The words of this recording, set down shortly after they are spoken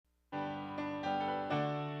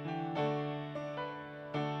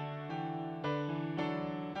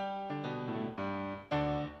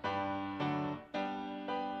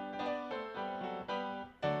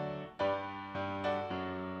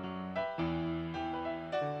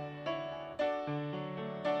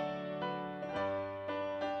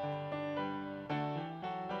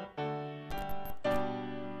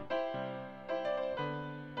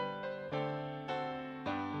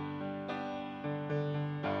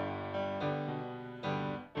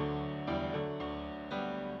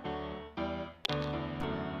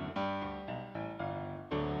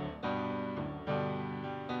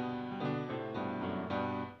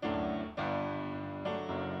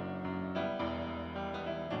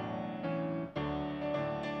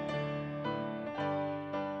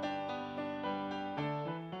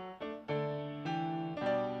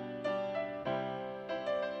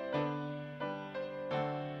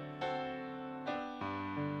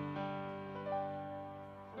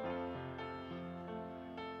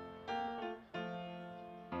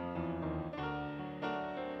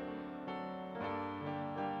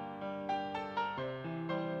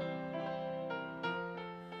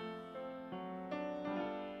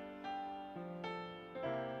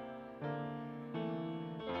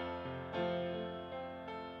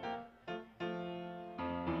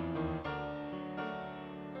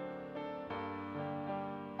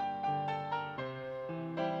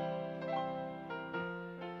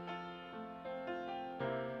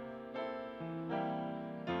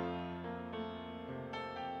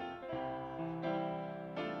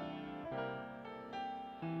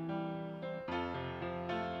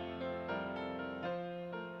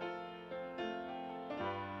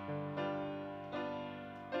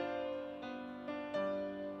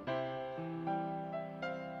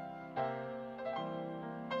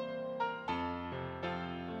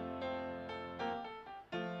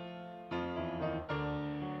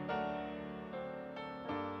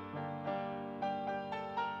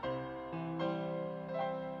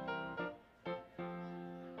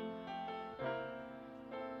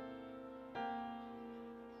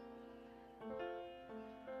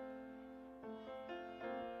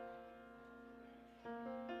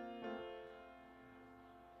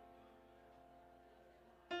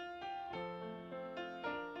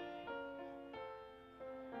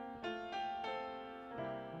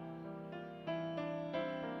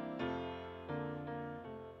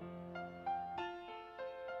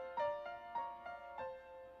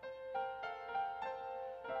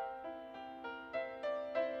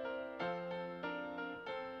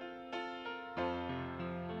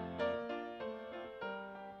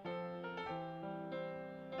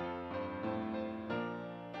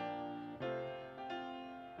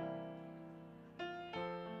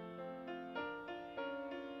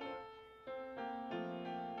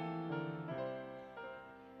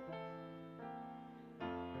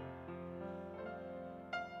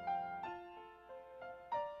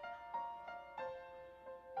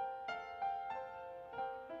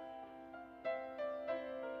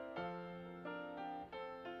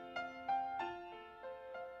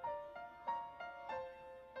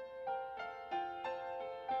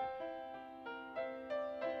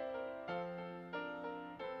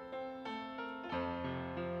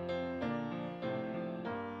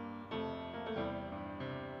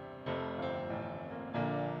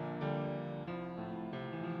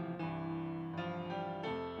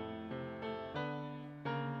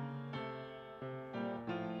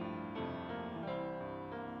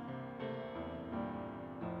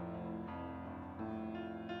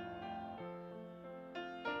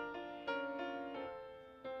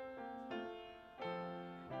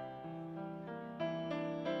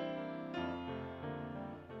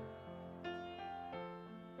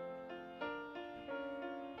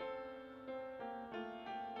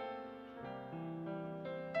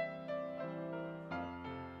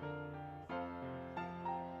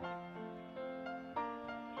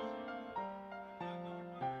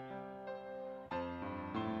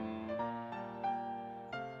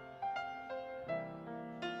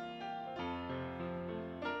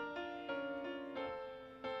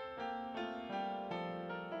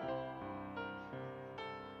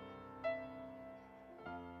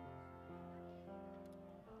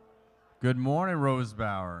Good morning,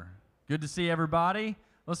 Rosebauer. Good to see everybody.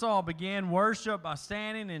 Let's all begin worship by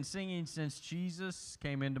standing and singing Since Jesus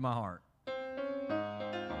Came Into My Heart.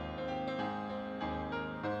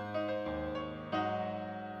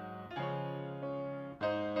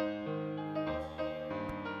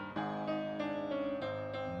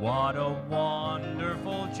 What a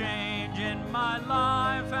wonderful change in my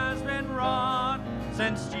life has been wrought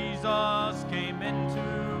since Jesus came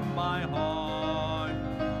into my heart.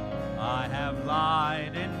 I have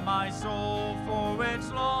light in my soul for which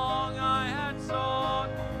long I had sought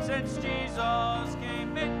since Jesus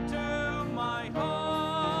came into my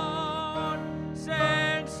heart.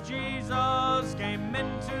 Since Jesus came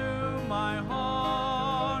into my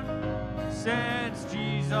heart. Since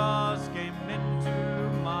Jesus came into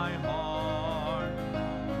my heart.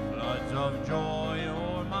 Floods of joy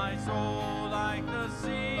o'er my soul like the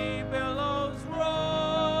sea billows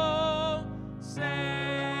roll.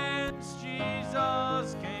 Since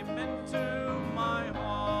Jesus came into my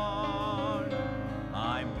heart,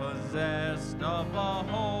 I'm possessed of a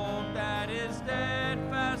hope that is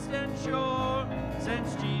steadfast and sure.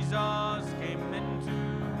 Since Jesus came into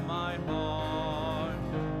my heart,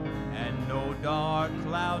 and no dark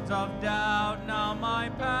clouds of doubt now my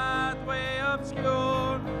pathway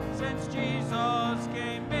obscure. Since Jesus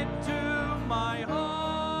came into my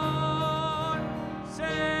heart,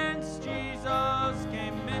 since Jesus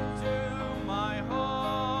came into my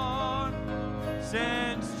heart,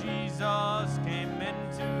 since Jesus came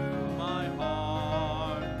into my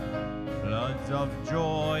heart, floods of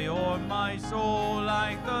joy o'er my soul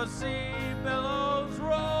like the sea billows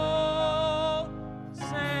roll.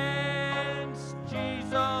 Since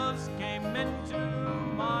Jesus came into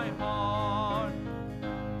my heart,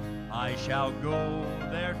 I shall go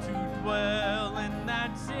there to dwell in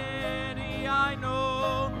that city I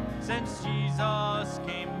know. Since Jesus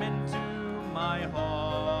came into my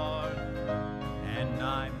heart, and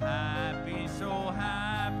I'm happy, so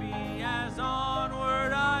happy as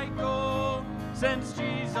onward I go. Since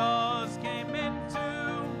Jesus came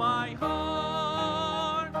into my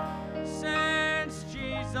heart, since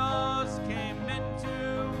Jesus came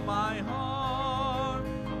into my heart,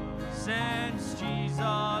 since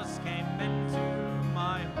Jesus came into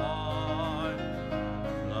my heart,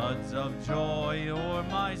 floods of joy o'er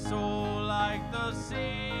my soul like the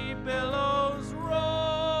sea billows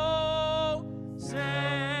roll.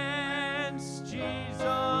 Since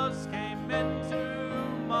Jesus came into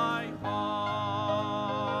my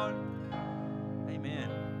heart. Amen.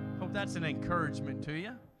 Hope that's an encouragement to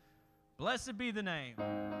you. Blessed be the name.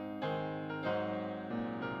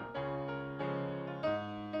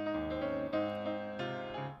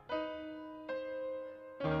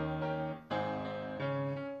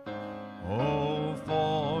 Oh,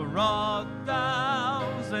 for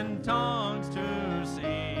 1,000 tongues to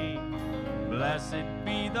sing, blessed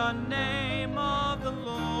be the name of the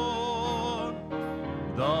Lord.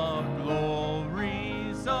 The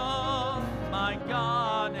glories of my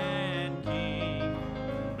God and King,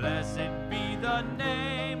 blessed be the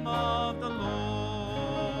name of the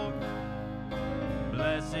Lord.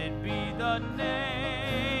 Blessed be the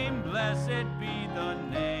name, blessed be the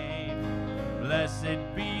name, blessed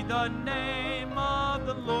be the name of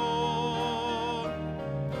the Lord.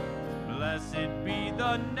 Blessed be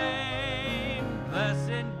the name,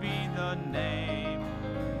 blessed be the name,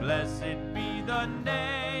 blessed be the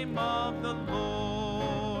name of the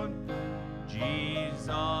Lord.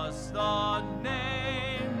 Jesus, the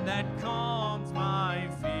name that calms my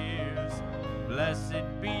fears, blessed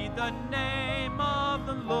be the name of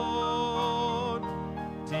the Lord.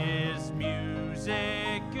 'Tis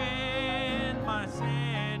music in my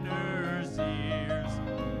sinner's ears,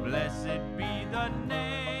 blessed be the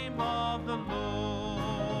name of the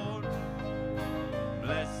Lord.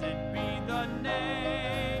 Blessed be the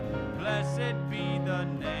name, blessed be the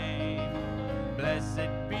name, blessed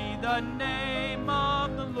be the name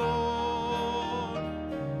of the Lord.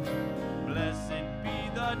 Blessed be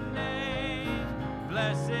the name,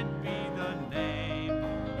 blessed be the name,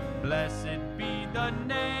 blessed be the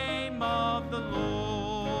name of the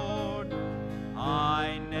Lord.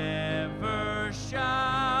 I never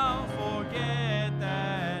shall forget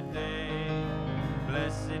that day.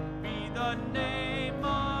 Blessed be the name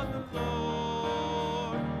of the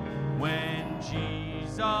Lord. When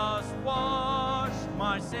Jesus washed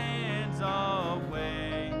my sins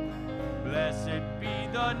away, blessed be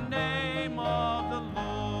the name of the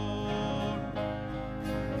Lord.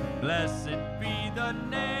 Blessed be the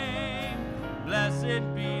name, blessed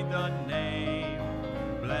be the name,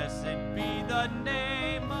 blessed be the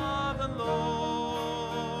name of the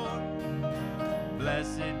Lord.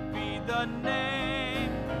 Blessed be the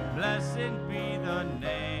name, blessed be the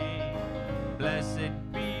name, blessed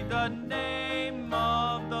be the name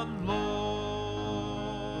of the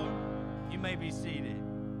Lord. You may be seated.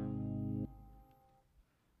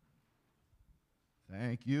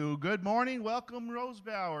 Thank you. Good morning. Welcome,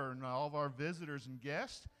 Rosebauer, and all of our visitors and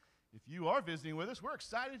guests. If you are visiting with us, we're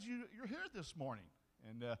excited you're here this morning.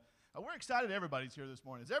 And we're excited everybody's here this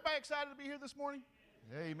morning. Is everybody excited to be here this morning?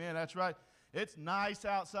 Amen. That's right. It's nice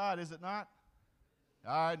outside, is it not?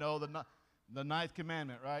 I know the ninth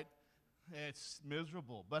commandment, right? It's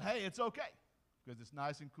miserable. But hey, it's okay because it's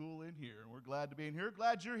nice and cool in here. And we're glad to be in here.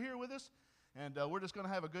 Glad you're here with us. And we're just going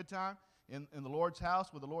to have a good time in the Lord's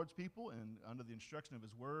house with the Lord's people and under the instruction of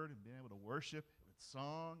His Word and being able to worship with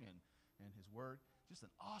song and His Word. Just an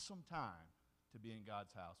awesome time to be in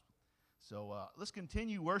God's house. So let's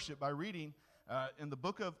continue worship by reading in the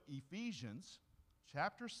book of Ephesians,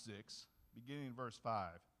 chapter 6, beginning in verse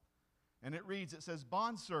 5. And it reads, it says,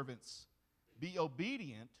 "Bondservants, be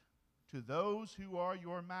obedient to those who are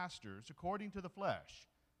your masters according to the flesh,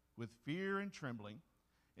 with fear and trembling,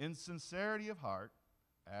 in sincerity of heart,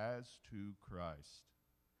 as to Christ.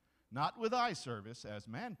 Not with eye service as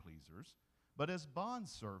man-pleasers, but as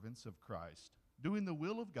bondservants of Christ, doing the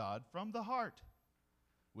will of God from the heart,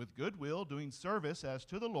 with good will doing service as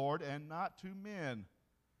to the Lord and not to men,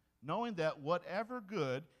 knowing that whatever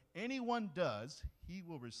good anyone does, he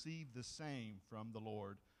will receive the same from the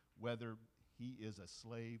Lord, whether he is a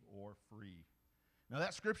slave or free." Now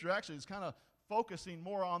that scripture actually is kind of focusing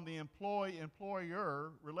more on the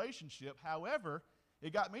employee-employer relationship. However,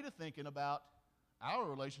 it got me to thinking about our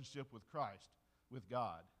relationship with Christ, with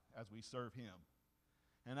God, as we serve Him.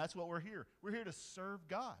 And that's what we're here. We're here to serve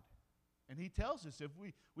God. And He tells us if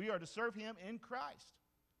we are to serve Him in Christ,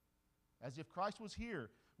 as if Christ was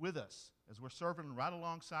here with us, as we're serving right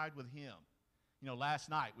alongside with Him. You know, last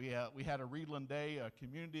night we had a Reedland Day, a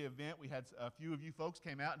community event. We had a few of you folks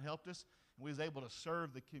came out and helped us, and we was able to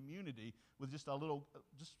serve the community with just a little,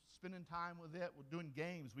 just spending time with it, with doing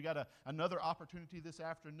games. We got another opportunity this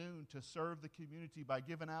afternoon to serve the community by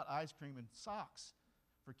giving out ice cream and socks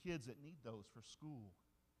for kids that need those for school.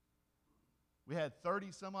 We had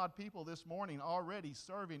 30-some-odd people this morning already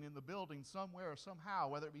serving in the building somewhere or somehow,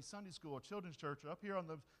 whether it be Sunday school or children's church or up here on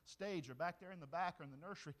the stage or back there in the back or in the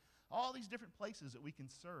nursery. All these different places that we can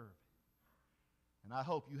serve. And I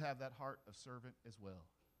hope you have that heart of servant as well.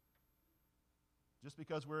 Just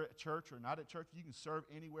because we're at church or not at church, you can serve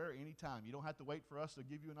anywhere, anytime. You don't have to wait for us to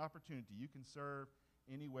give you an opportunity. You can serve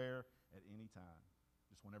anywhere at any time,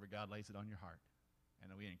 just whenever God lays it on your heart.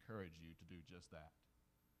 And we encourage you to do just that.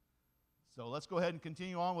 So let's go ahead and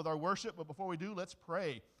continue on with our worship. But before we do, let's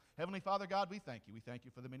pray. Heavenly Father God, we thank you. We thank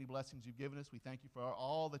you for the many blessings you've given us. We thank you for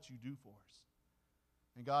all that you do for us.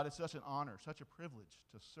 And God, it's such an honor, such a privilege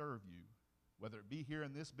to serve you, whether it be here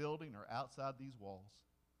in this building or outside these walls.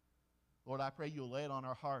 Lord, I pray you'll lay it on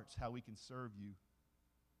our hearts how we can serve you,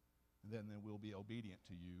 and then we'll be obedient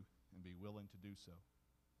to you and be willing to do so.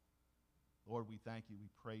 Lord, we thank you. We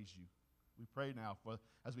praise you. We pray now for,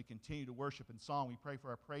 as we continue to worship in song, we pray for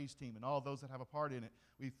our praise team and all those that have a part in it.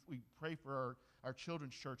 We pray for our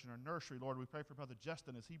children's church and our nursery, Lord. We pray for Brother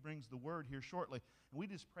Justin as he brings the word here shortly. And we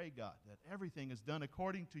just pray, God, that everything is done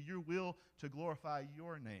according to your will to glorify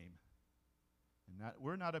your name. And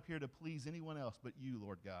we're not up here to please anyone else but you,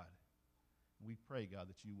 Lord God. And we pray, God,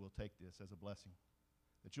 that you will take this as a blessing,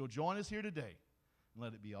 that you'll join us here today and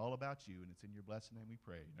let it be all about you. And it's in your blessed name we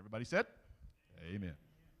pray. And everybody said, amen.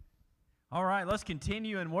 All right, let's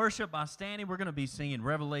continue in worship by standing. We're going to be singing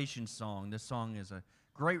Revelation song. This song is a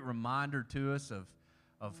great reminder to us of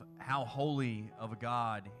how holy of a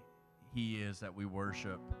God He is that we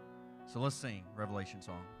worship. So let's sing Revelation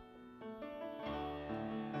song.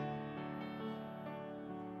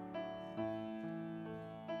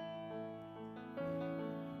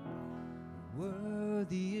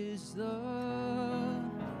 Worthy is the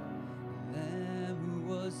Lamb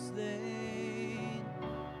who was slain.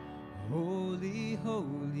 Holy,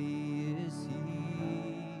 holy is He.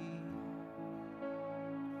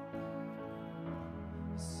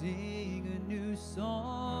 Sing a new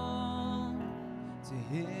song to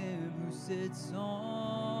Him who sits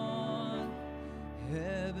on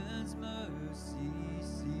heaven's mercy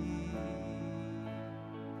seat.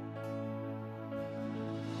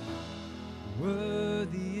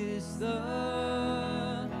 Worthy is the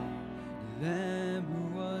Lamb who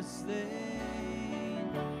was slain.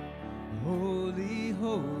 Holy,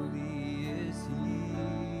 holy is He.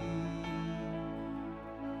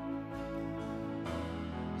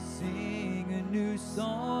 Sing a new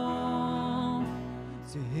song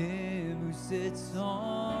to Him who sits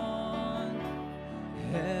on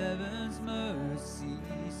heaven's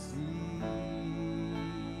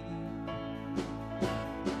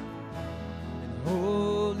And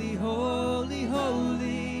holy, holy,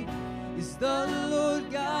 holy is the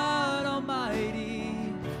Lord God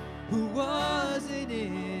Almighty, who was and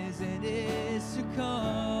is to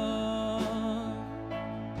come.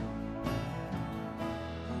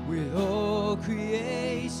 With all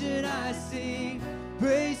creation I sing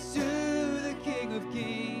praise to the King of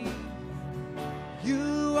Kings.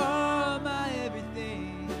 You are my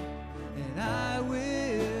everything, and I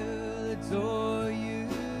will adore you.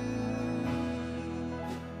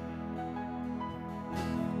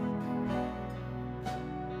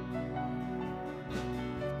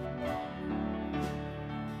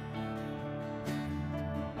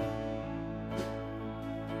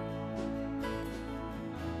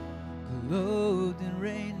 Clothed in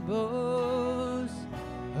rainbows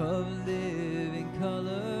of living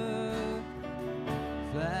color,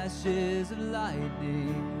 flashes of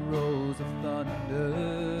lightning, rolls of thunder.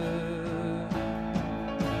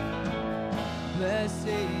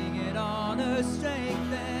 Blessing and honor,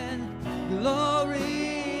 strength and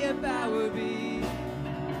glory and power be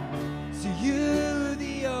to you,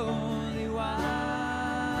 the only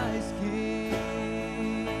wise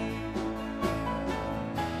King.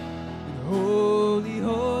 And holy,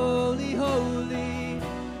 holy, holy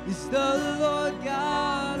is the Lord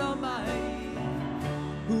God Almighty,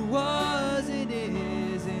 who was and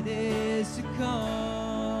is to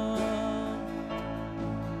come.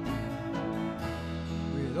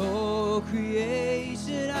 With all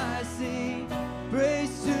creation I sing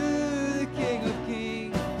praise to the King of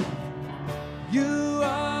Kings. You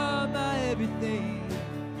are my everything,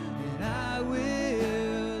 and I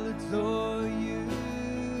will adore you.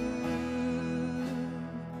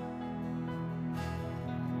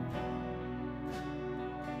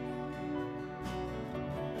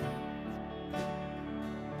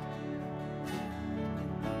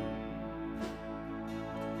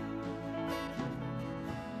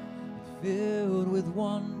 Filled with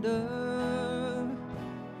wonder,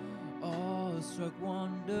 awestruck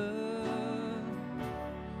wonder,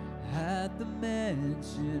 at the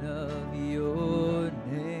mention of your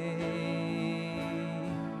name.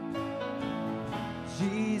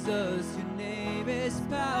 Jesus, your name is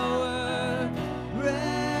power,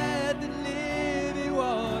 breath and living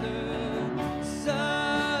water,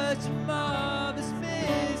 such a marvelous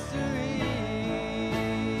mystery.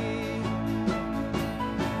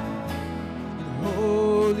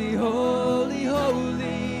 Holy, holy,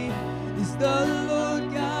 holy is the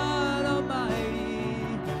Lord God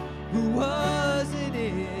Almighty, who was and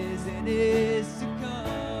is to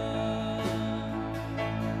come.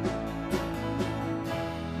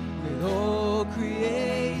 With all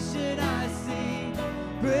creation I sing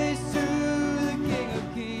praise to the King of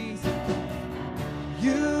Kings.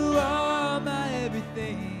 You are my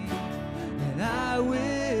everything, and I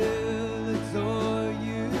will adore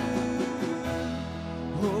you.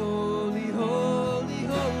 Holy, holy,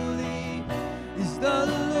 holy is the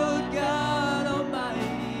Lord God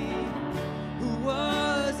Almighty, who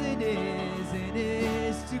was and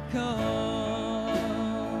is to come.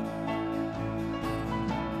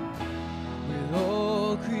 With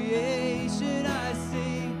all creation I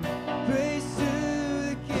sing praise to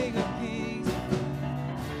the King of Kings.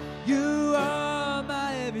 You are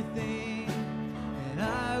my everything, and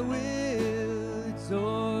I will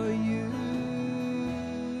adore you.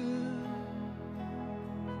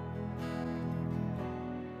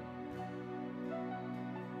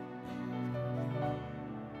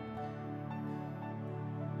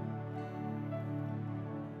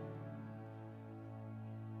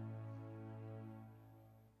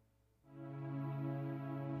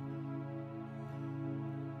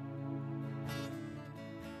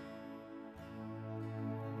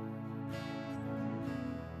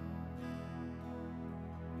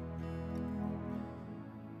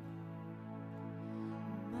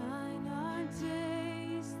 Mine are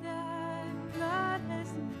days that God has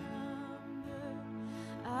numbered.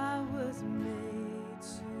 I was made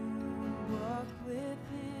to walk with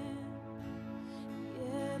Him.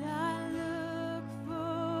 Yet I look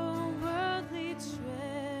for worldly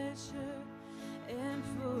treasure and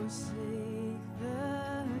forsake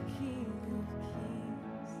the King of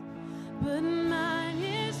Kings. But mine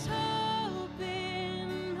is hope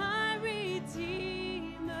in my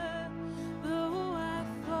Redeemer. Though I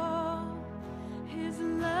fall, His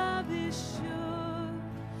love is sure.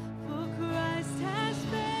 For Christ has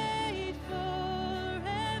paid for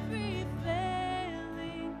every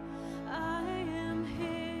failing. I am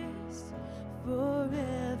His forevermore.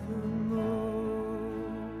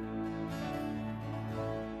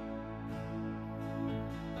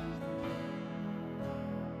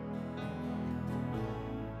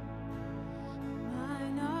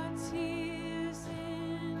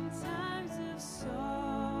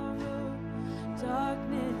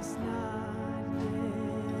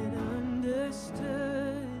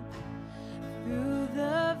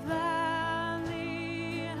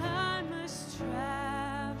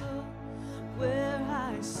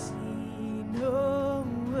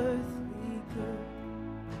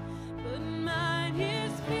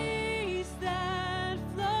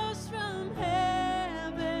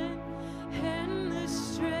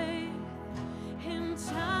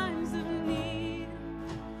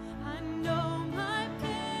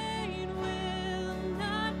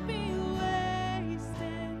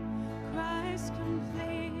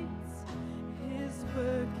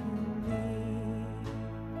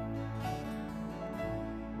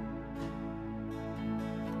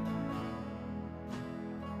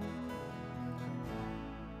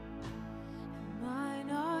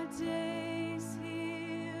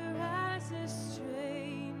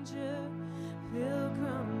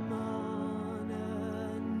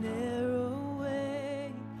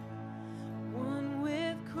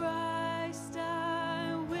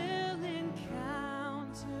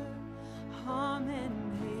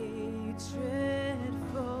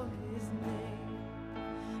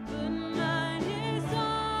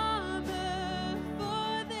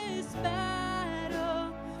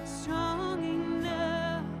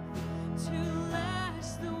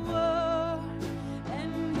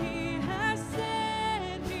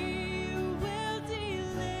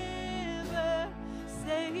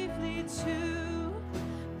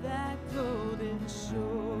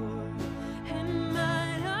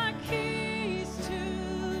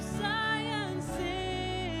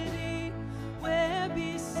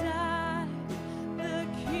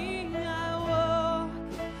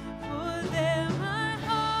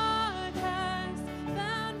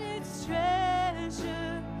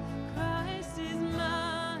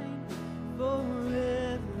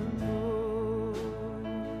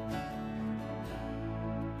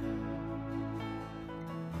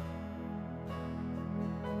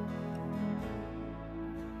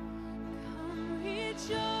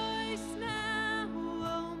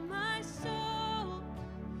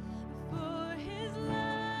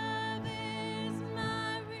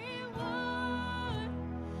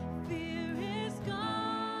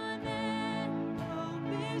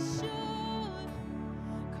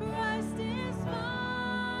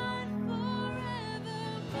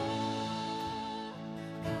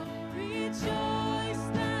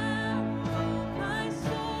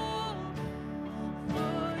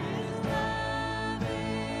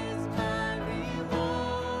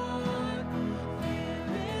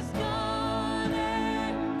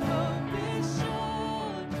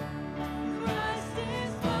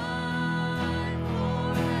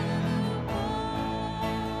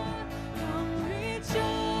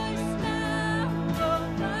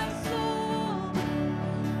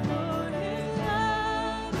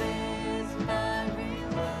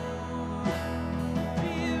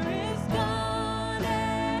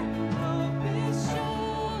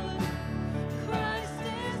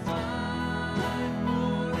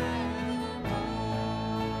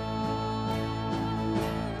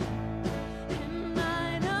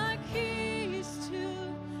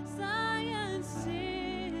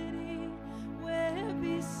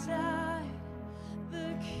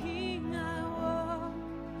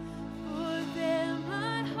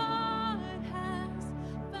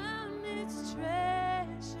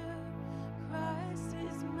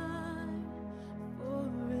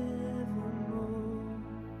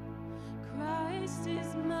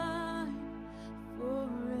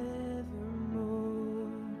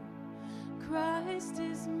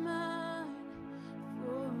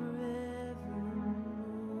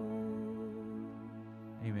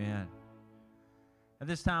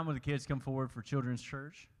 this time, will the kids come forward for Children's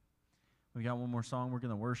Church? We got one more song we're going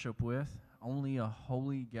to worship with. Only a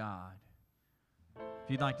Holy God. If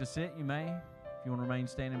you'd like to sit, you may. If you want to remain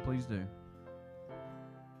standing, please do.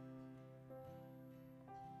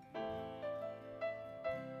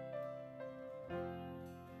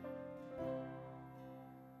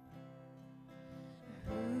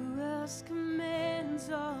 Who else commands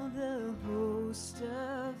all the host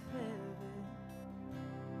of heaven?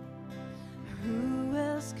 Who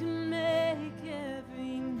else can make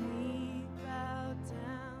every knee bow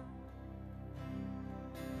down?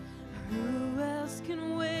 Who else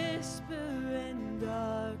can whisper and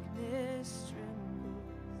darkness trembles?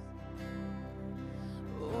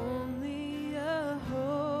 Only a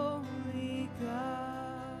holy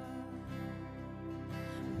God.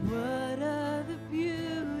 What other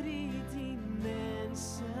beauty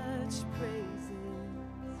demands such praises?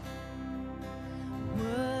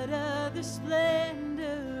 What other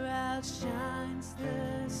splendor outshines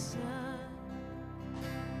the sun?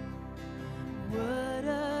 What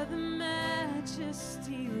other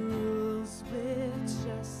majesty rules with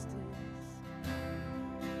justice?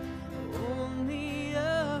 Only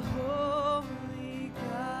a holy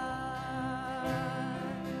God.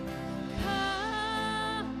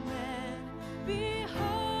 Come and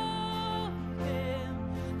behold Him,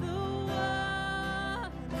 the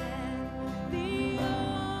one and the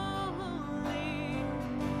only.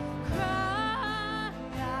 Cry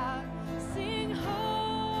out, sing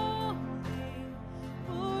holy,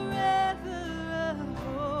 forever a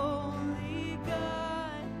holy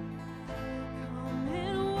God. Come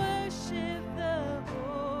and worship the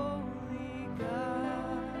holy God.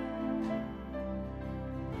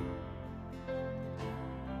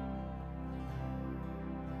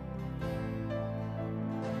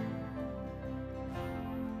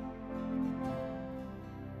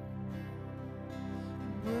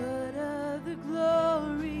 What other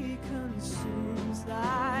glory consumes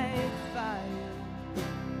like fire?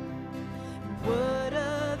 What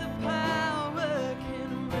other power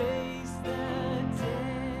can raise the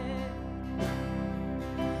dead?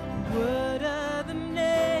 What other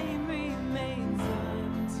name remains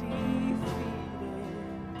undefeated?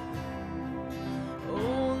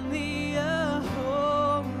 Only a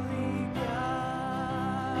holy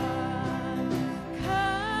God.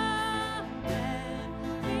 Come and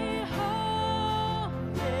behold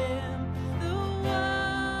Him, the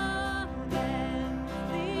one and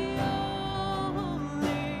the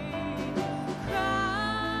only.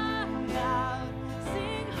 Cry out,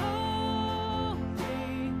 sing holy,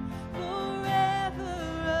 forever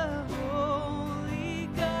a holy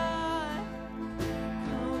God.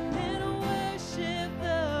 Come and worship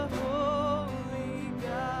the holy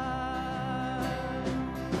God.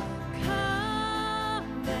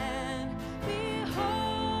 Come and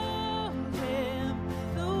behold Him,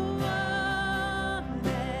 the one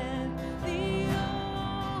and the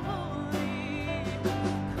only.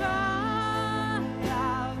 Cry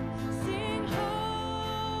out, sing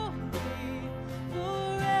holy,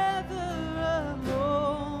 forever a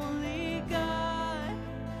holy God.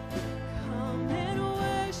 Come and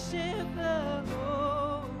worship the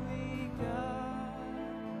holy God.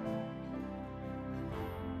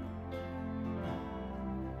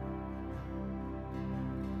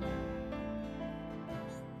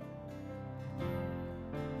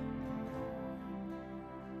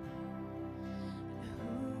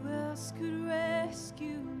 Who else could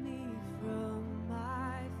rescue me from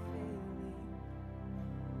my failing?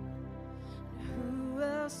 Who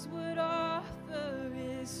else would offer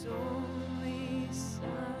His only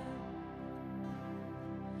Son?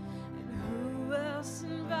 And who else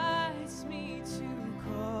invites me to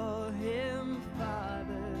call Him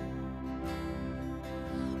Father?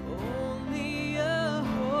 Only a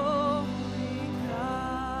holy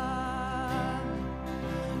God.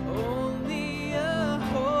 Only a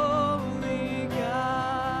holy God.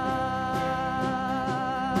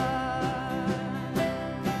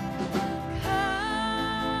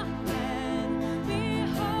 Come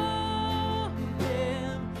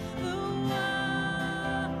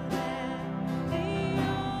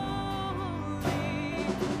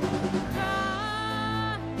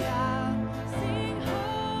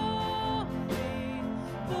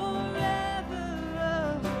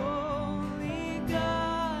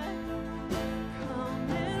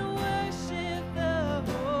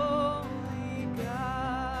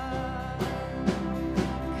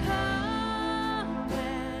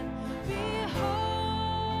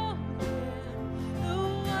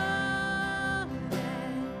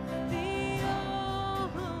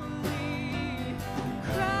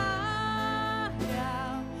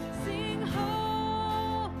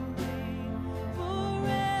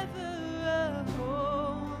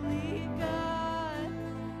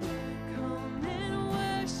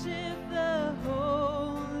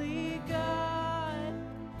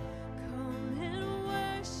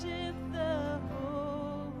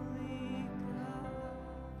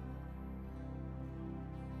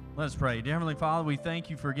Let's pray. Dear Heavenly Father, we thank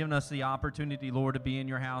you for giving us the opportunity, Lord, to be in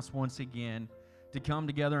your house once again, to come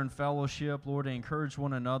together in fellowship, Lord, to encourage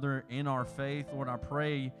one another in our faith. Lord, I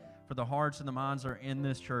pray for the hearts and the minds that are in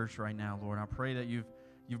this church right now, Lord. I pray that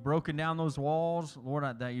you've broken down those walls, Lord,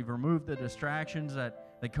 that you've removed the distractions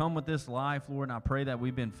that come with this life, Lord, and I pray that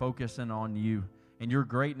we've been focusing on you and your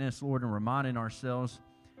greatness, Lord, and reminding ourselves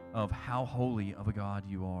of how holy of a God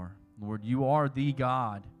you are. Lord, you are the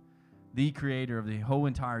God, the creator of the whole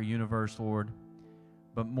entire universe, Lord.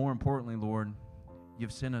 But more importantly, Lord,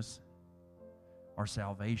 you've sent us our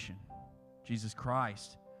salvation, Jesus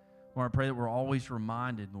Christ. Lord, I pray that we're always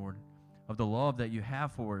reminded, Lord, of the love that you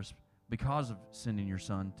have for us because of sending your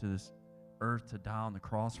Son to this earth to die on the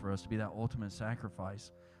cross for us, to be that ultimate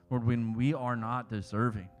sacrifice. Lord, when we are not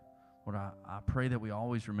deserving, Lord, I pray that we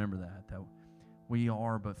always remember that we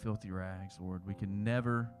are but filthy rags, Lord. We can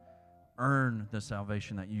never earn the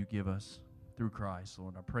salvation that you give us through Christ,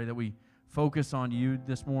 Lord. I pray that we focus on you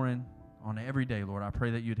this morning, on every day, Lord. I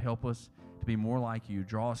pray that you'd help us to be more like you,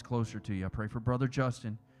 draw us closer to you. I pray for Brother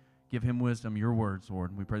Justin. Give him wisdom, your words,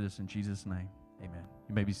 Lord. And we pray this in Jesus' name. Amen.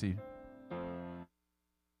 You may be seated.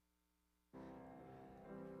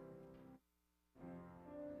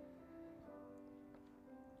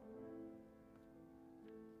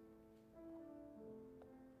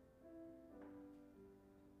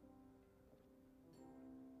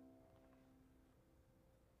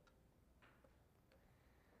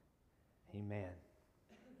 Amen.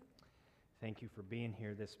 Thank you for being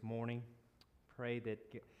here this morning. Pray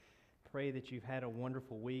that you've had a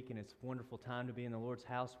wonderful week, and it's a wonderful time to be in the Lord's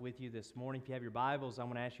house with you this morning. If you have your Bibles, I'm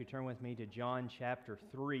going to ask you to turn with me to John chapter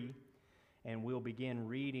 3, and we'll begin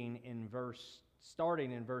reading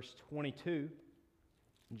starting in verse 22.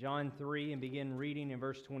 John 3, and begin reading in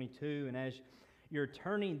verse 22. And as you're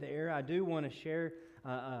turning there, I do want to share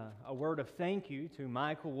a word of thank you to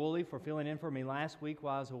Michael Woolley for filling in for me last week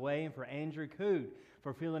while I was away, and for Andrew Coode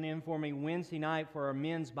for filling in for me Wednesday night for our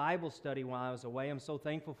men's Bible study while I was away. I'm so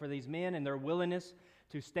thankful for these men and their willingness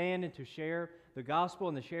to stand and to share the gospel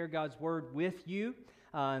and to share God's word with you.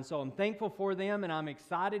 And so I'm thankful for them, and I'm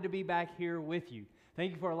excited to be back here with you.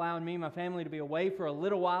 Thank you for allowing me and my family to be away for a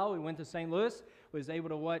little while. We went to St. Louis, was able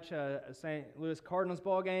to watch a St. Louis Cardinals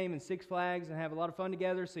ball game and Six Flags and have a lot of fun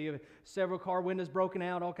together. See several car windows broken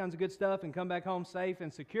out, all kinds of good stuff, and come back home safe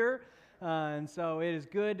and secure. And so it is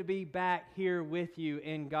good to be back here with you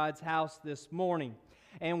in God's house this morning.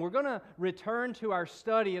 And we're going to return to our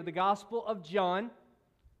study of the Gospel of John.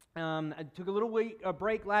 I took a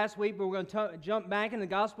break last week, but we're going to jump back in the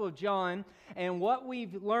Gospel of John. And what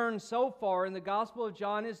we've learned so far in the Gospel of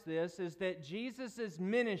John is that Jesus'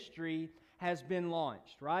 ministry has been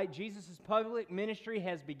launched, right? Jesus' public ministry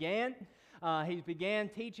has began. He began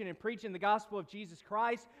teaching and preaching the gospel of Jesus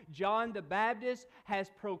Christ. John the Baptist has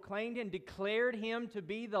proclaimed and declared him to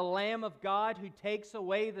be the Lamb of God who takes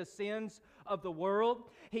away the sins of the world.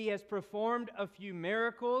 He has performed a few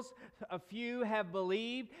miracles. A few have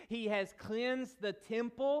believed. He has cleansed the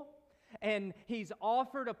temple. And he's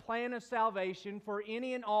offered a plan of salvation for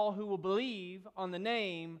any and all who will believe on the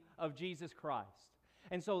name of Jesus Christ.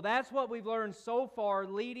 And so that's what we've learned so far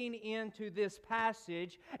leading into this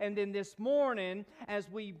passage. And then this morning,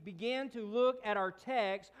 as we begin to look at our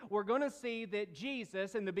text, we're going to see that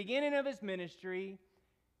Jesus, in the beginning of his ministry,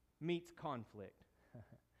 meets conflict.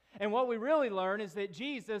 And what we really learn is that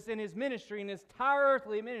Jesus, in his ministry, in his entire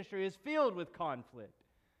earthly ministry, is filled with conflict.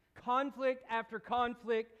 Conflict after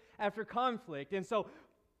conflict after conflict. And so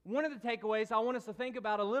one of the takeaways I want us to think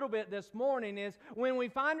about a little bit this morning is when we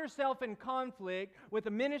find ourselves in conflict with the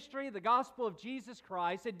ministry, the gospel of Jesus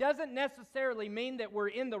Christ, it doesn't necessarily mean that we're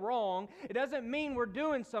in the wrong. It doesn't mean we're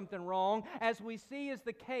doing something wrong, as we see is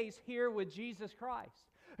the case here with Jesus Christ,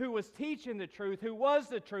 who was teaching the truth, who was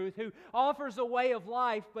the truth, who offers a way of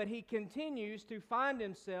life, but he continues to find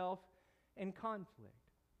himself in conflict.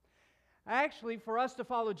 Actually, for us to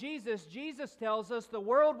follow Jesus, Jesus tells us the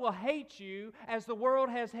world will hate you as the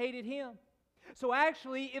world has hated him. So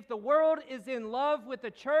actually, if the world is in love with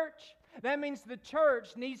the church, that means the church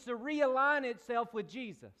needs to realign itself with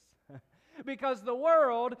Jesus. Because the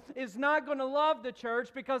world is not going to love the church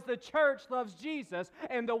because the church loves Jesus,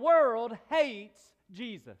 and the world hates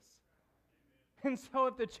Jesus. And so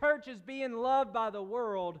if the church is being loved by the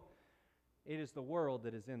world, it is the world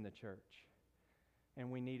that is in the church. And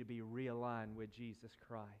we need to be realigned with Jesus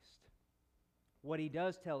Christ. What he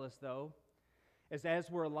does tell us, though, is as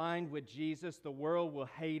we're aligned with Jesus, the world will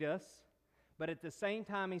hate us. But at the same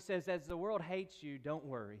time, he says, as the world hates you, don't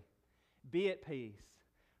worry. Be at peace,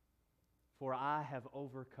 for I have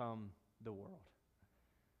overcome the world.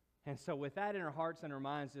 And so with that in our hearts and our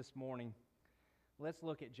minds this morning, Let's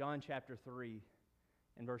look at John chapter 3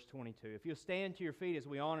 and verse 22. If you'll stand to your feet as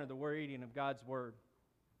we honor the reading of God's Word.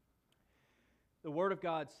 The Word of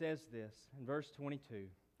God says this in verse 22.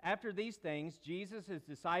 After these things, Jesus and his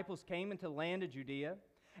disciples came into the land of Judea,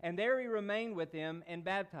 and there he remained with them and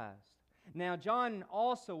baptized. Now John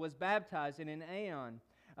also was baptizing in Aenon,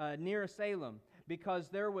 near Salem, because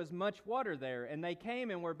there was much water there, and they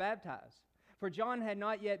came and were baptized. For John had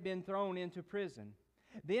not yet been thrown into prison.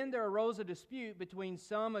 Then there arose a dispute between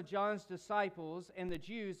some of John's disciples and the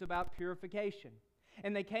Jews about purification.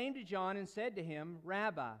 And they came to John and said to him,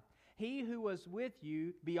 Rabbi, he who was with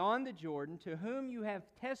you beyond the Jordan, to whom you have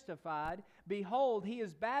testified, behold, he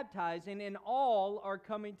is baptizing, and all are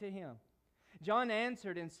coming to him. John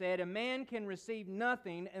answered and said, a man can receive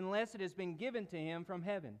nothing unless it has been given to him from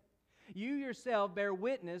heaven. You yourself bear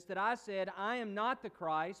witness that I said, I am not the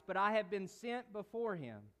Christ, but I have been sent before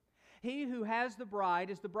him. He who has the bride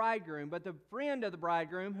is the bridegroom, but the friend of the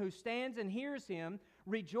bridegroom who stands and hears him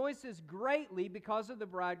rejoices greatly because of the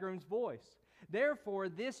bridegroom's voice. Therefore,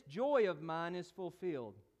 this joy of mine is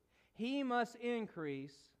fulfilled. He must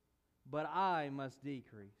increase, but I must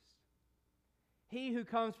decrease. He who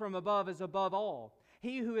comes from above is above all.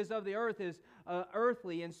 He who is of the earth is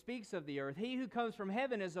earthly and speaks of the earth. He who comes from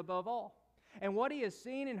heaven is above all. And what he has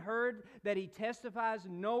seen and heard that he testifies,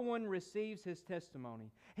 no one receives his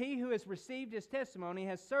testimony. He who has received his testimony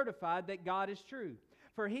has certified that God is true.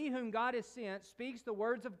 For he whom God has sent speaks the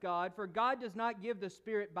words of God, for God does not give the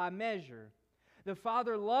Spirit by measure. The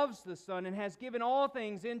Father loves the Son and has given all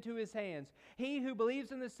things into his hands. He who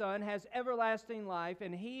believes in the Son has everlasting life,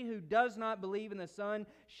 and he who does not believe in the Son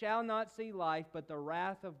shall not see life, but the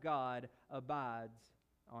wrath of God abides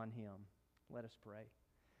on him. Let us pray.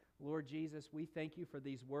 Lord Jesus, we thank you for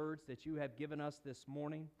these words that you have given us this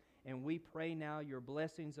morning, and we pray now your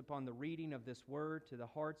blessings upon the reading of this word to the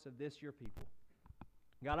hearts of this your people.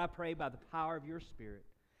 God, I pray by the power of your Spirit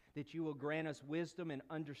that you will grant us wisdom and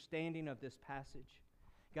understanding of this passage.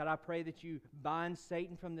 God, I pray that you bind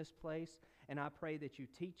Satan from this place, and I pray that you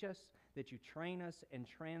teach us, that you train us, and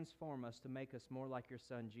transform us to make us more like your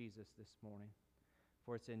Son, Jesus, this morning.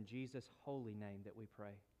 For it's in Jesus' holy name that we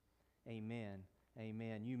pray. Amen.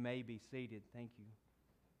 Amen. You may be seated. Thank you.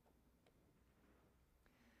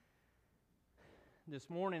 This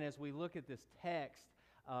morning, as we look at this text,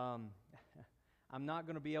 I'm not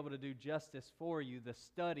going to be able to do justice for you the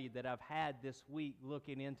study that I've had this week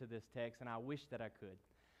looking into this text, and I wish that I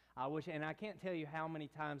could. And I can't tell you how many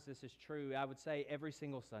times this is true. I would say every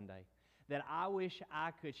single Sunday, that I wish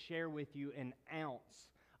I could share with you an ounce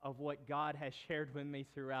of what God has shared with me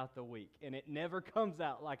throughout the week. And it never comes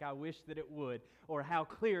out like I wish that it would, or how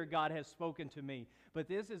clear God has spoken to me. But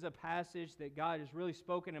this is a passage that God has really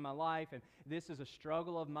spoken in my life, and this is a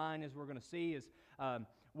struggle of mine, as we're going to see, is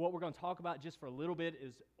what we're going to talk about just for a little bit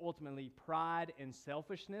is ultimately pride and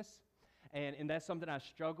selfishness. And that's something I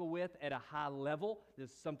struggle with at a high level.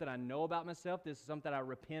 This is something I know about myself. This is something I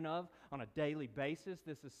repent of on a daily basis.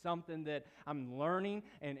 This is something that I'm learning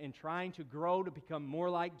and trying to grow to become more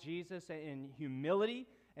like Jesus in humility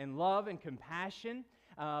and love and compassion.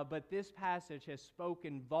 But this passage has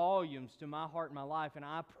spoken volumes to my heart and my life, and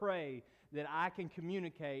I pray that I can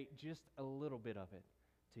communicate just a little bit of it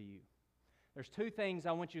to you. There's two things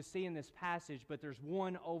I want you to see in this passage, but there's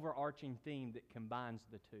one overarching theme that combines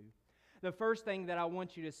the two. The first thing that I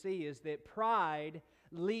want you to see is that pride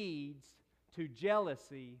leads to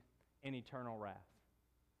jealousy and eternal wrath.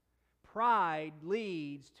 Pride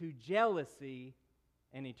leads to jealousy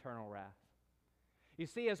and eternal wrath. You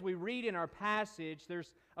see, as we read in our passage,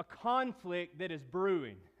 there's a conflict that is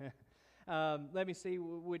brewing. Let me see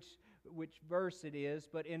which verse it is,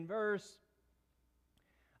 but in verse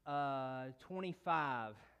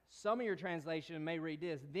 25, some of your translation may read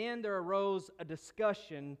this: then there arose a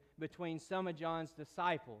discussion between some of John's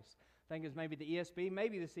disciples. I think it's maybe the ESV,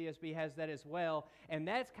 maybe the CSB has that as well. And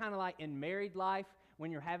that's kind of like in married life,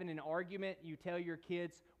 when you're having an argument, you tell your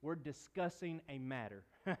kids, we're discussing a matter,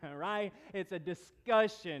 right? It's a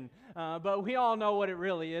discussion, but we all know what it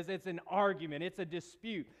really is. It's an argument. It's a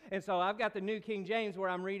dispute. And so I've got the New King James where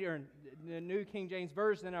I'm reading, or the New King James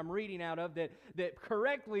Version that I'm reading out of, that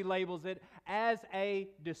correctly labels it as a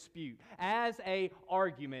dispute, as a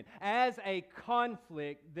argument, as a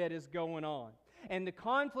conflict that is going on. And the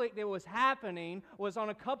conflict that was happening was on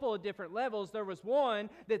a couple of different levels. There was one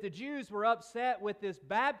that the Jews were upset with this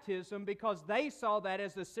baptism because they saw that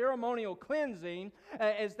as a ceremonial cleansing,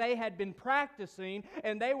 as they had been practicing,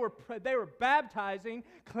 and they were baptizing,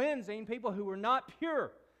 cleansing people who were not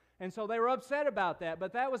pure. And so they were upset about that,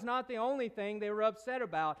 but that was not the only thing they were upset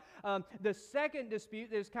about. The second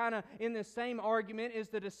dispute that's kind of in the same argument is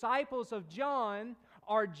the disciples of John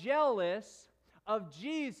are jealous of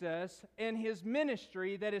Jesus and His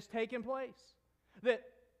ministry that has taken place. That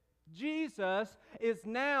Jesus is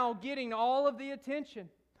now getting all of the attention.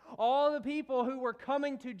 All the people who were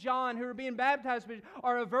coming to John, who were being baptized,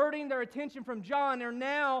 are averting their attention from John. They're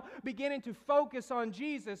now beginning to focus on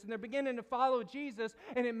Jesus, and they're beginning to follow Jesus,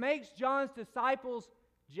 and it makes John's disciples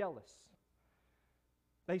jealous.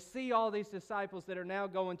 They see all these disciples that are now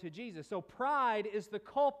going to Jesus. So pride is the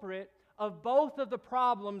culprit of both of the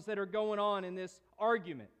problems that are going on in this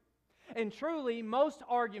argument. And truly, most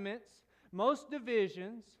arguments, most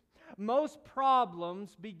divisions, most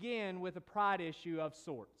problems begin with a pride issue of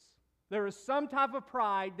sorts. There is some type of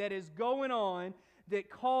pride that is going on that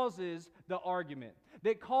causes the argument,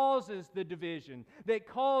 that causes the division, that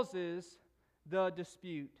causes the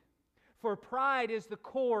dispute. For pride is the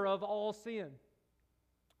core of all sin.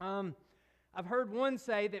 I've heard one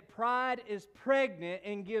say that pride is pregnant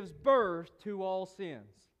and gives birth to all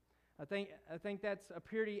sins. I think that's a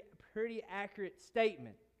pretty accurate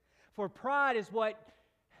statement. For pride is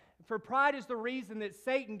the reason that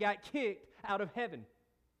Satan got kicked out of heaven.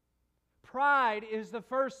 Pride is the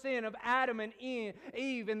first sin of Adam and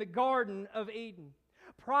Eve in the Garden of Eden.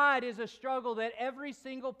 Pride is a struggle that every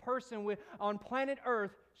single person on planet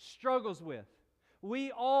Earth struggles with.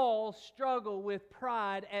 We all struggle with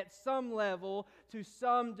pride at some level to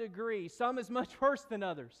some degree. Some is much worse than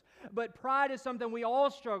others. But pride is something we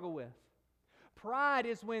all struggle with. Pride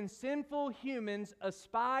is when sinful humans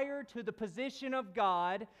aspire to the position of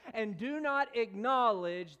God and do not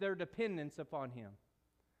acknowledge their dependence upon Him.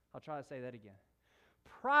 I'll try to say that again.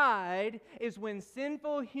 Pride is when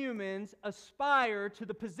sinful humans aspire to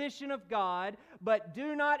the position of God but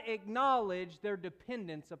do not acknowledge their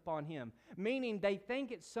dependence upon Him. Meaning they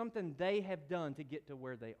think it's something they have done to get to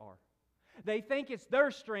where they are. They think it's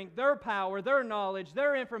their strength, their power, their knowledge,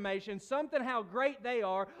 their information, something how great they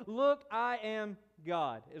are. Look, I am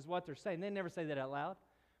God, is what they're saying. They never say that out loud,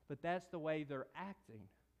 but that's the way they're acting.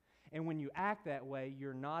 And when you act that way,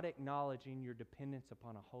 you're not acknowledging your dependence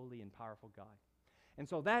upon a holy and powerful God. And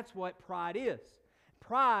so that's what pride is.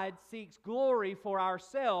 Pride seeks glory for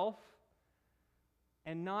ourselves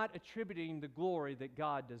and not attributing the glory that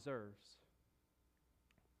God deserves.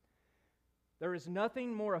 There is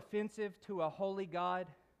nothing more offensive to a holy God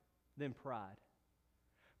than pride.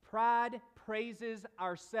 Pride praises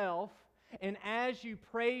ourself, and as you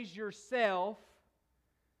praise yourself,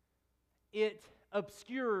 it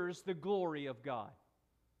obscures the glory of God.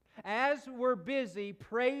 As we're busy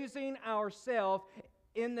praising ourselves,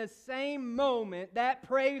 in the same moment, that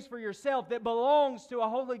praise for yourself that belongs to a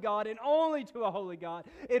holy God and only to a holy God,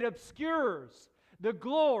 it obscures the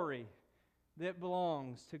glory that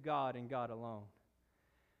belongs to God and God alone.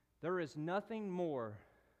 There is nothing more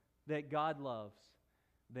that God loves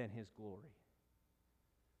than His glory.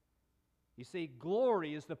 You see,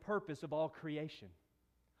 glory is the purpose of all creation.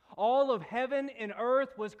 All of heaven and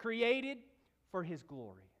earth was created for His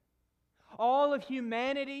glory. All of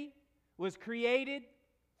humanity was created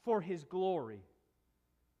for His glory.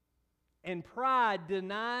 And pride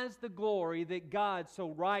denies the glory that God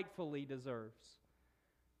so rightfully deserves.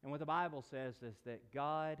 And what the Bible says is that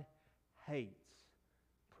God hates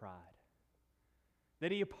pride.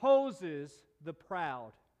 That He opposes the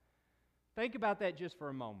proud. Think about that just for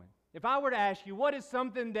a moment. If I were to ask you, what is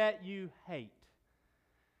something that you hate?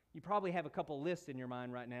 You probably have a couple lists in your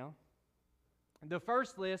mind right now. The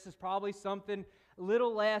first list is probably something a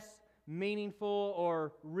little less meaningful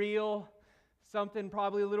or real, something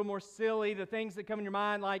probably a little more silly. The things that come in your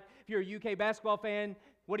mind, like if you're a UK basketball fan,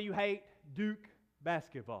 what do you hate? Duke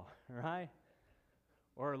basketball, right?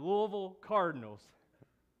 Or Louisville Cardinals.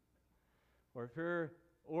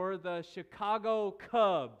 Or the Chicago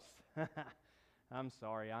Cubs. I'm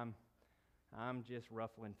sorry, I'm just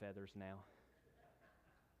ruffling feathers now.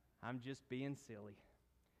 I'm just being silly.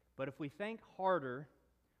 But if we think harder,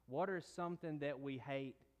 what are something that we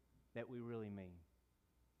hate that we really mean?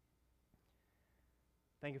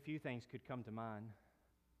 I think a few things could come to mind.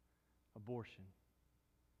 Abortion,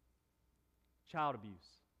 child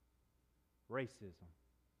abuse, racism,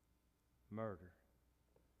 murder,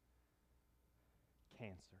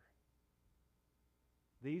 cancer.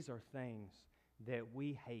 These are things that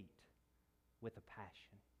we hate with a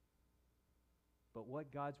passion. But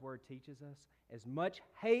what God's Word teaches us, as much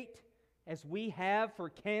hate as we have for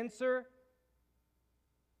cancer,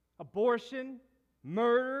 abortion,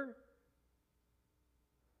 murder,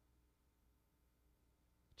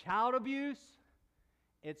 child abuse,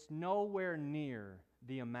 it's nowhere near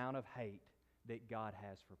the amount of hate that God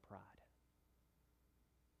has for pride.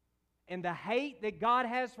 And the hate that God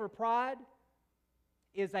has for pride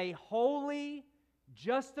is a holy,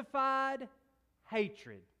 justified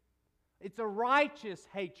hatred. It's a righteous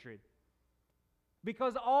hatred.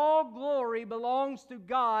 Because all glory belongs to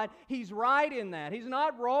God. He's right in that. He's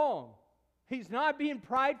not wrong. He's not being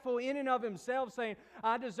prideful in and of himself, saying,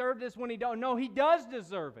 I deserve this when he don't. No, he does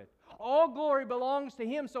deserve it. All glory belongs to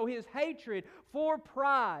him. So his hatred for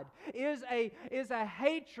pride is a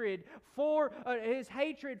hatred for his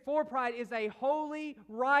hatred for pride is a holy,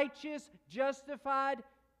 righteous, justified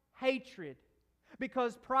hatred.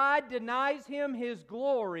 Because pride denies him his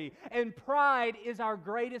glory, and pride is our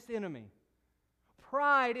greatest enemy.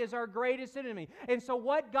 Pride is our greatest enemy. And so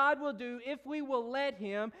what God will do, if we will let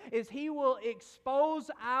him, is he will expose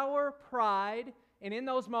our pride, and in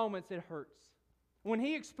those moments it hurts. When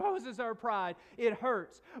he exposes our pride, it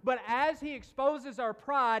hurts. But as he exposes our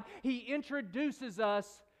pride, he introduces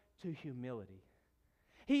us to humility.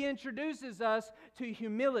 He introduces us to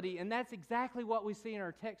humility, and that's exactly what we see in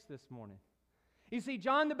our text this morning. You see,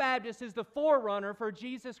 John the Baptist is the forerunner for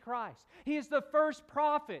Jesus Christ. He is the first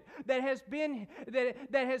prophet that has been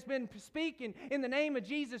speaking in the name of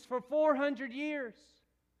Jesus for 400 years.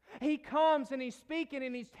 He comes and he's speaking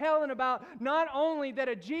and he's telling about not only that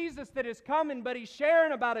a Jesus that is coming, but he's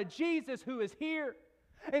sharing about a Jesus who is here.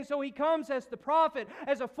 And so he comes as the prophet,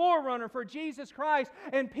 as a forerunner for Jesus Christ,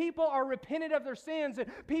 and people are repentant of their sins, and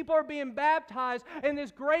people are being baptized, and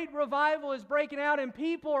this great revival is breaking out, and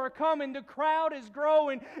people are coming. The crowd is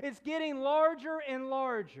growing. It's getting larger and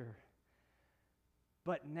larger.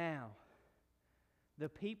 But now, the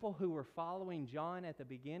people who were following John at the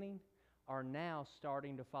beginning are now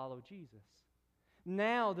starting to follow Jesus.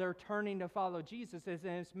 Now they're turning to follow Jesus, and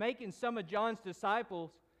it's making some of John's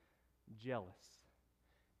disciples jealous,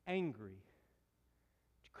 angry,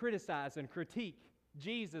 to criticize and critique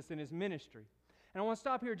Jesus and his ministry. And I want to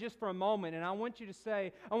stop here just for a moment, and I want you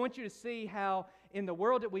to see how in the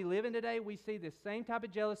world that we live in today, we see this same type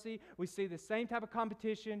of jealousy, we see the same type of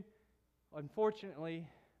competition, unfortunately,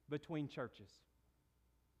 between churches.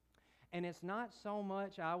 And it's not so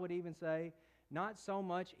much, I would even say, not so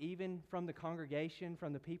much even from the congregation,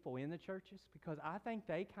 from the people in the churches, because I think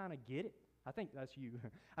they kind of get it. I think that's you.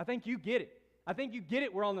 I think you get it. I think you get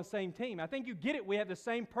it, we're on the same team. I think you get it, we have the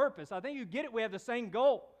same purpose. I think you get it, we have the same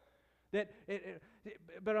goal.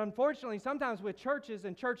 But unfortunately, sometimes with churches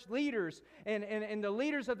and church leaders and the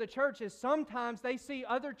leaders of the churches, sometimes they see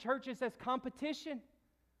other churches as competition.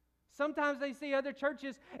 Sometimes they see other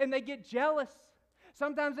churches and they get jealous.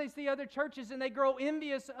 Sometimes they see other churches and they grow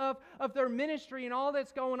envious of their ministry and all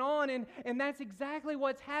that's going on. And that's exactly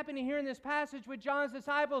what's happening here in this passage with John's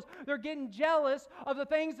disciples. They're getting jealous of the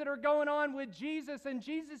things that are going on with Jesus and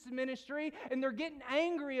Jesus' ministry, and they're getting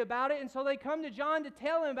angry about it. And so they come to John to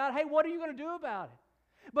tell him about, hey, what are you going to do about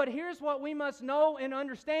it? But here's what we must know and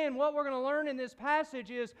understand. What we're going to learn in this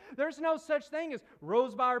passage is there's no such thing as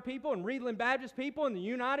Rosebauer people and Reedland Baptist people and the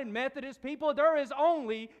United Methodist people. There is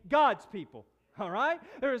only God's people. All right?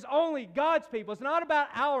 There is only God's people. It's not about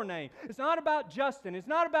our name. It's not about Justin. It's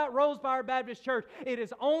not about Rosebauer Baptist Church. It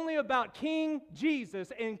is only about King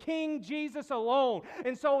Jesus and King Jesus alone.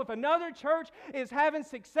 And so if another church is having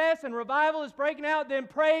success and revival is breaking out, then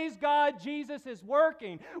praise God, Jesus is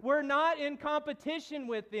working. We're not in competition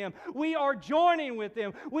with them. We are joining with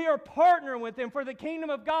them. We are partnering with them for the kingdom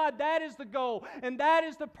of God. That is the goal. And that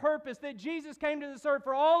is the purpose that Jesus came to this earth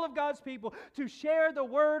for all of God's people, to share the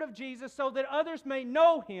word of Jesus so that others may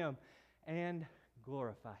know Him and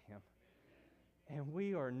glorify Him. And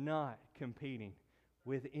we are not competing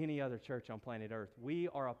with any other church on planet Earth. We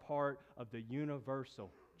are a part of the universal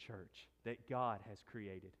church that God has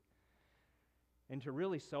created. And to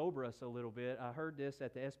really sober us a little bit, I heard this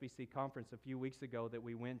at the SBC conference a few weeks ago that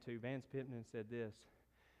we went to. Vance Pittman said this: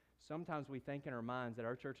 sometimes we think in our minds that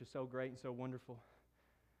our church is so great and so wonderful,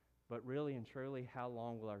 but really and truly, how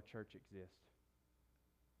long will our church exist?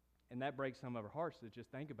 And that breaks some of our hearts to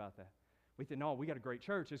just think about that. We think, no, we got a great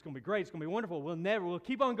church. It's going to be great. It's going to be wonderful. We'll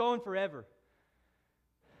keep on going forever.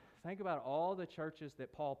 Think about all the churches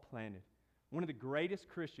that Paul planted. One of the greatest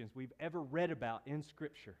Christians we've ever read about in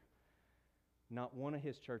Scripture. Not one of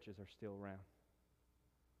his churches are still around.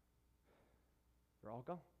 They're all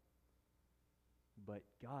gone. But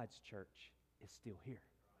God's church is still here.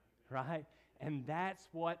 Right? And that's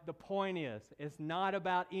what the point is. It's not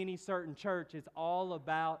about any certain church. It's all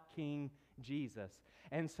about King Jesus.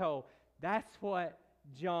 And so that's what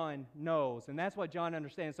John knows, and that's what John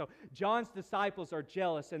understands. So John's disciples are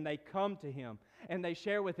jealous, and they come to him, and they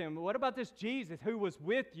share with him, what about this Jesus who was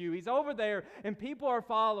with you? He's over there, and people are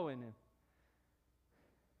following him.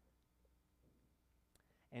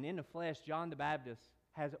 And in the flesh, John the Baptist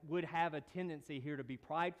would have a tendency here to be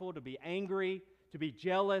prideful, to be angry, to be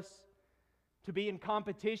jealous, to be in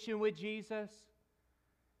competition with Jesus.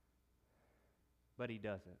 But he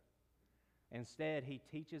doesn't. Instead, he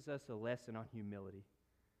teaches us a lesson on humility.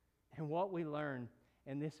 And what we learn,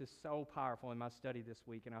 and this is so powerful in my study this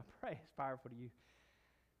week, and I pray it's powerful to you.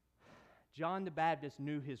 John the Baptist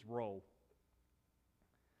knew his role.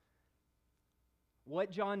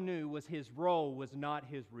 What John knew was his role was not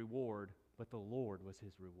his reward, but the Lord was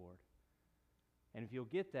his reward. And if you'll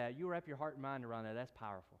get that, you wrap your heart and mind around that, that's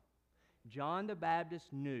powerful. John the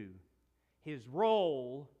Baptist knew his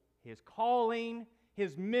role, his calling,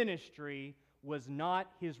 his ministry was not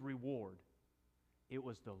his reward. It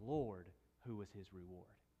was the Lord who was his reward.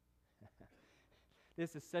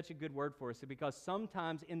 This is such a good word for us because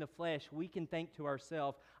sometimes in the flesh we can think to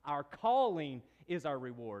ourselves, our calling is our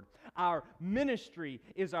reward. Our ministry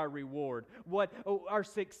is our reward. Our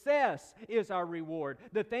success is our reward.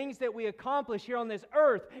 The things that we accomplish here on this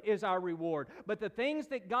earth is our reward. But the things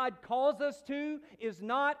that God calls us to is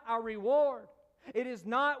not our reward. It is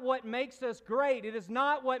not what makes us great. It is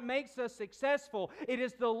not what makes us successful. It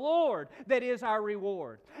is the Lord that is our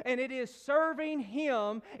reward. And it is serving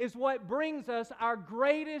Him is what brings us our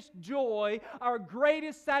greatest joy, our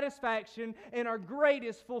greatest satisfaction, and our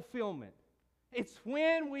greatest fulfillment. It's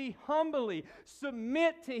when we humbly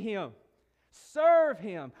submit to Him, serve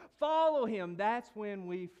Him, follow Him, that's when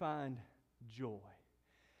we find joy.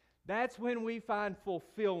 That's when we find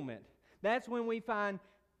fulfillment. That's when we find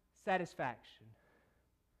satisfaction.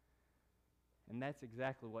 And that's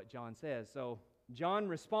exactly what John says. So John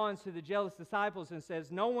responds to the jealous disciples and says,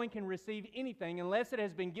 no one can receive anything unless it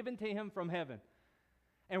has been given to him from heaven.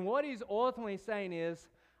 And what he's ultimately saying is,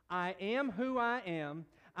 I am who I am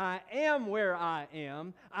where I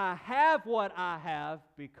am, I have what I have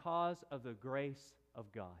because of the grace of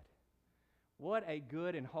God. What a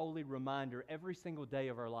good and holy reminder every single day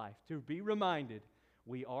of our life to be reminded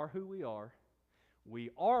we are who we are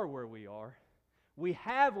where we are, we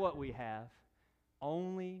have what we have,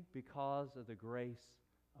 only because of the grace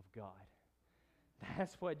of God.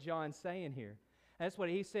 That's what John's saying here. That's what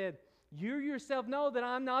he said. You yourself know that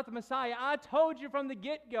I'm not the Messiah. I told you from the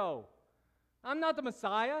get-go. I'm not the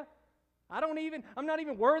Messiah. I'm not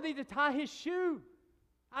even worthy to tie his shoe.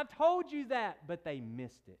 I've told you that. But they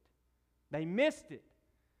missed it. They missed it.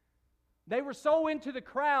 They were so into the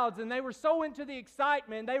crowds and they were so into the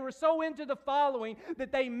excitement, they were so into the following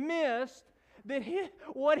that they missed that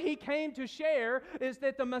what he came to share is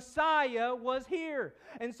that the Messiah was here.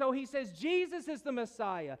 And so he says, Jesus is the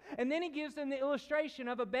Messiah. And then he gives them the illustration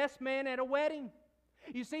of a best man at a wedding.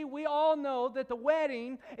 You see, we all know that the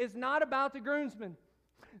wedding is not about the groomsmen.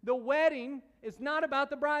 The wedding is not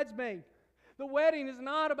about the bridesmaid. The wedding is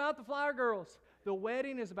not about the flower girls. The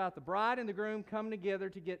wedding is about the bride and the groom coming together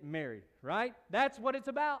to get married, right? That's what it's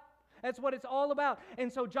about. That's what it's all about.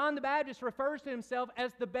 And so John the Baptist refers to himself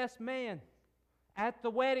as the best man at the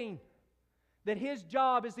wedding. That his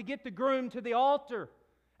job is to get the groom to the altar.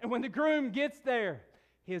 And when the groom gets there,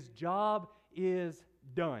 his job is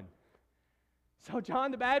done. So John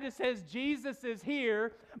the Baptist says, Jesus is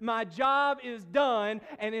here, my job is done,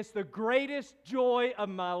 and it's the greatest joy of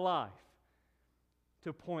my life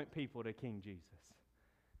to point people to King Jesus.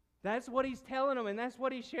 That's what he's telling them, and that's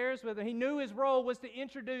what he shares with them. He knew his role was to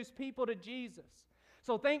introduce people to Jesus.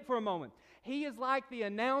 So think for a moment. He is like the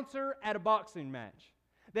announcer at a boxing match.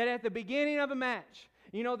 That at the beginning of a match,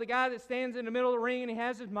 you know, the guy that stands in the middle of the ring and he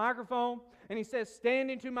has his microphone and he says,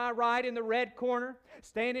 standing to my right in the red corner,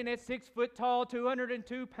 standing at 6 foot tall,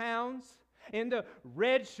 202 pounds, in the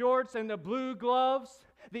red shorts and the blue gloves,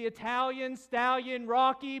 the Italian stallion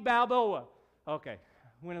Rocky Balboa. Okay,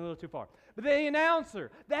 went a little too far. But the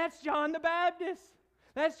announcer, that's John the Baptist.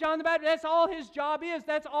 That's John the Baptist. That's all his job is.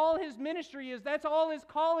 That's all his ministry is. That's all his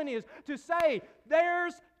calling is. To say,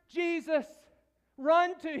 there's Jesus.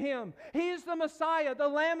 Run to him. He's the Messiah, the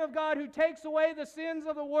Lamb of God who takes away the sins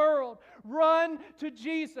of the world. Run to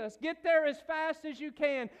Jesus. Get there as fast as you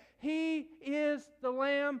can. He is the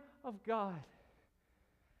Lamb of God.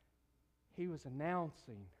 He was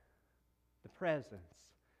announcing the presence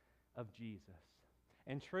of Jesus.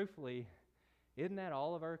 And truthfully, isn't that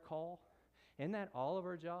all of our call? Isn't that all of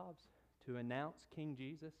our jobs? To announce King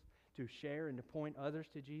Jesus, to share and to point others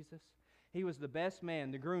to Jesus? He was the best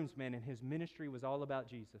man, the groomsman, and his ministry was all about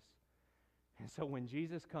Jesus. And so when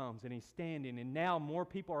Jesus comes and he's standing, and now more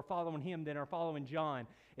people are following him than are following John,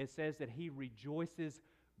 it says that he rejoices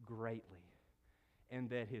greatly and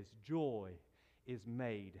that his joy is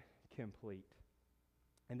made complete.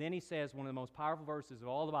 And then he says one of the most powerful verses of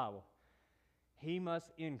all the Bible, he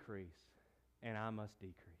must increase and I must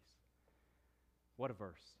decrease. What a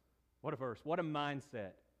verse. What a verse. What a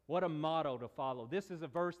mindset. What a motto to follow. This is a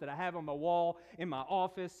verse that I have on my wall in my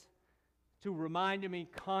office to remind me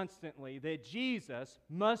constantly that Jesus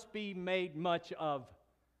must be made much of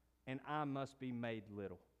and I must be made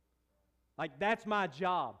little. Like, that's my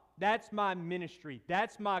job. That's my ministry.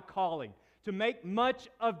 That's my calling, to make much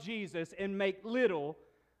of Jesus and make little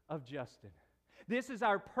of Justin. This is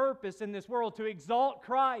our purpose in this world, to exalt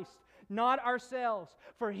Christ, not ourselves,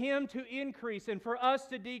 for Him to increase and for us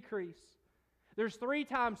to decrease. There's 3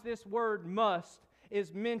 times this word must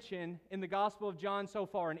is mentioned in the Gospel of John so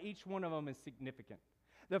far, and each one of them is significant.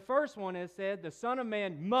 The first one is said, the Son of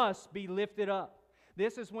Man must be lifted up.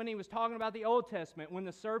 This is when he was talking about the Old Testament, when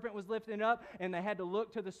the serpent was lifted up and they had to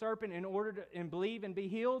look to the serpent in order to and believe and be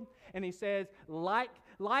healed. And he says,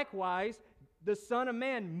 likewise, the Son of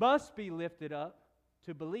Man must be lifted up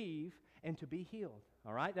to believe and to be healed.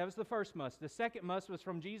 All right, that was the first must. The second must was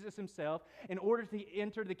from Jesus Himself. In order to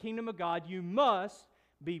enter the kingdom of God, you must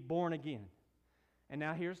be born again. And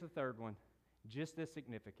now here's the third one, just as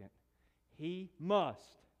significant. He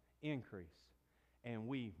must increase, and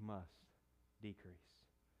we must decrease.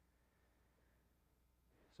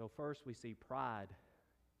 So first we see pride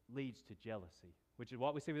leads to jealousy, which is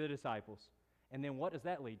what we see with the disciples. And then what does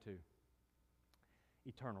that lead to?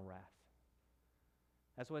 Eternal wrath.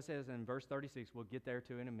 That's what it says in verse 36. We'll get there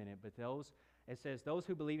too in a minute. But it says, those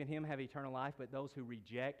who believe in Him have eternal life, but those who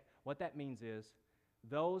reject, what that means is,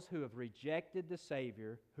 those who have rejected the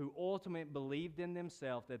Savior, who ultimately believed in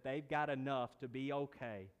themselves that they've got enough to be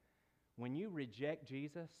okay. When you reject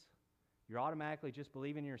Jesus, you're automatically just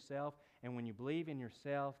believing in yourself, and when you believe in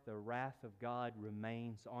yourself, the wrath of God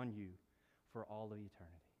remains on you for all of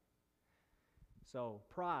eternity. So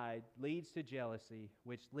pride leads to jealousy,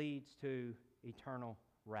 which leads to eternal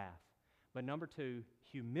wrath. But number 2,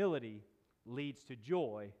 humility leads to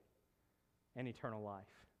joy and eternal life.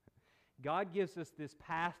 God gives us this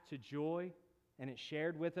path to joy, and it's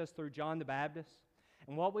shared with us through John the Baptist.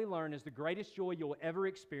 And what we learn is the greatest joy you'll ever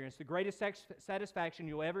experience, the greatest satisfaction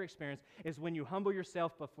you'll ever experience is when you humble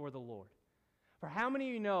yourself before the Lord. For how many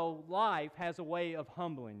of you know life has a way of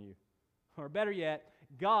humbling you? Or better yet,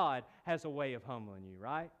 God has a way of humbling you,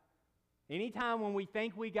 right? Anytime when we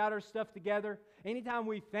think we got our stuff together, anytime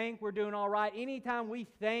we think we're doing all right, anytime we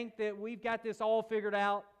think that we've got this all figured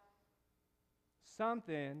out,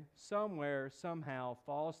 something, somewhere, somehow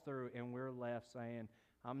falls through and we're left saying,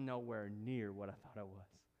 I'm nowhere near what I thought I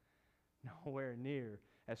was. Nowhere near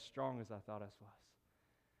as strong as I thought I was.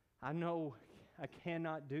 I know I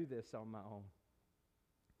cannot do this on my own.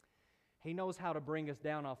 He knows how to bring us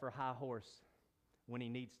down off our high horse when He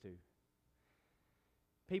needs to.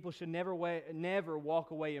 People should never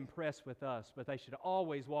walk away impressed with us, but they should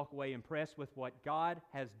always walk away impressed with what God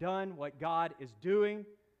has done, what God is doing,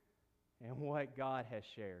 and what God has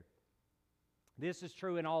shared. This is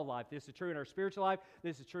true in all life. This is true in our spiritual life.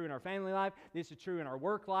 This is true in our family life. This is true in our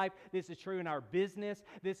work life. This is true in our business.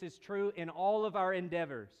 This is true in all of our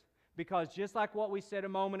endeavors. Because just like what we said a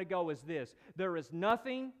moment ago is this, there is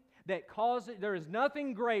nothing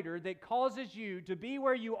greater that causes you to be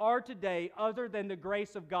where you are today other than the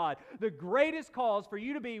grace of God. The greatest cause for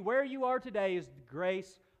you to be where you are today is the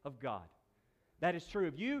grace of God. That is true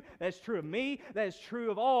of you, that's true of me, that is true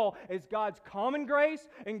of all. It's God's common grace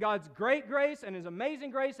and God's great grace and His amazing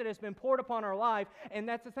grace that has been poured upon our life. And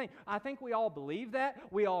that's the thing. I think we all believe that,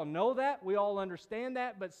 we all know that, we all understand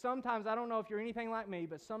that, but sometimes, I don't know if you're anything like me,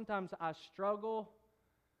 but sometimes I struggle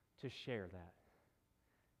to share that.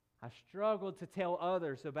 I struggle to tell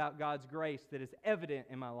others about God's grace that is evident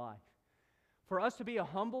in my life. For us to be a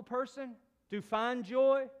humble person, to find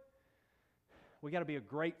joy, we got to be a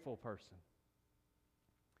grateful person.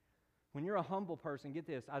 When you're a humble person, get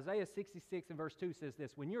this, Isaiah 66 and verse 2 says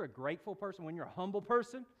this, when you're a grateful person, when you're a humble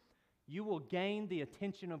person, you will gain the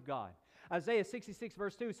attention of God. Isaiah 66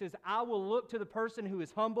 verse 2 says, I will look to the person who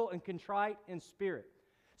is humble and contrite in spirit.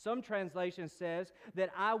 Some translation says that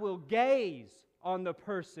I will gaze on the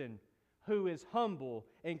person who is humble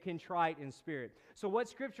and contrite in spirit. So what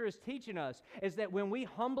Scripture is teaching us is that when we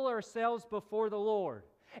humble ourselves before the Lord,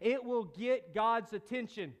 it will get God's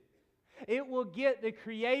attention. It will get the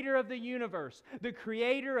creator of the universe, the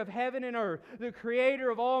creator of heaven and earth, the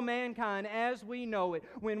creator of all mankind as we know it.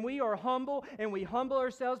 When we are humble and we humble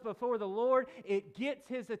ourselves before the Lord, it gets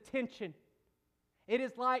His attention. It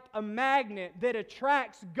is like a magnet that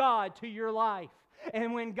attracts God to your life.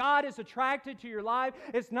 And when God is attracted to your life,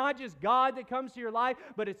 it's not just God that comes to your life,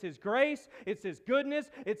 but it's His grace, it's His goodness,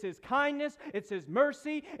 it's His kindness, it's His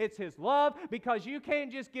mercy, it's His love, because you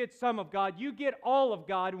can't just get some of God, you get all of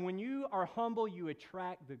God. And when you are humble, you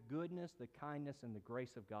attract the goodness, the kindness, and the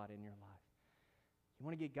grace of God in your life. You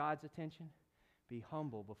want to get God's attention? Be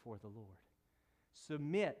humble before the Lord.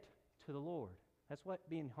 Submit to the Lord. That's what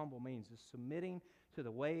being humble means, is submitting to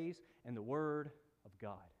the ways and the Word of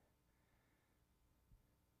God.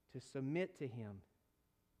 To submit to Him.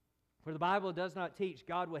 For the Bible does not teach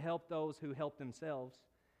God will help those who help themselves,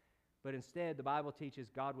 but instead the Bible teaches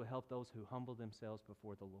God will help those who humble themselves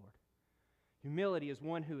before the Lord. Humility is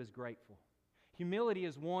one who is grateful. Humility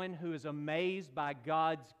is one who is amazed by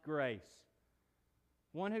God's grace.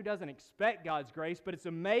 One who doesn't expect God's grace, but is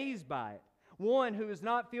amazed by it. One who is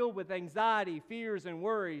not filled with anxiety, fears, and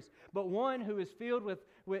worries, but one who is filled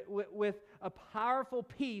with a powerful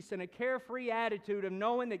peace and a carefree attitude of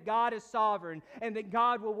knowing that God is sovereign and that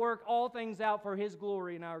God will work all things out for His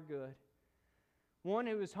glory and our good. One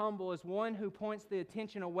who is humble is one who points the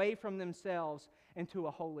attention away from themselves and to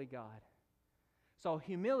a holy God. So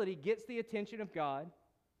humility gets the attention of God,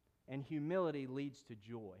 and humility leads to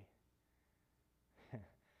joy.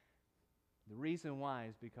 The reason why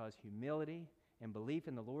is because humility and belief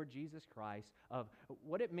in the Lord Jesus Christ, of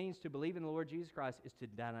what it means to believe in the Lord Jesus Christ is to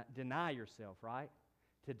deny yourself, right?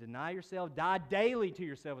 To deny yourself, die daily to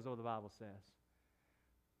yourself is what the Bible says.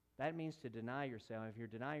 That means to deny yourself. If you're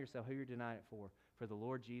denying yourself, who you're denying it for? For the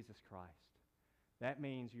Lord Jesus Christ. That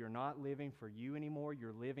means you're not living for you anymore,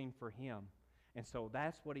 you're living for Him. And so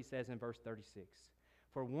that's what He says in verse 36.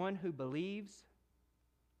 For one who believes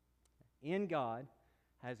in God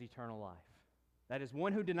has eternal life. That is,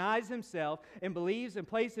 one who denies himself and believes and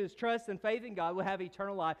places his trust and faith in God will have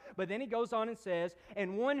eternal life. But then he goes on and says,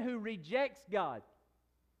 and one who rejects God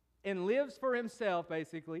and lives for himself,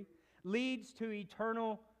 basically, leads to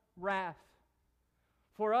eternal wrath.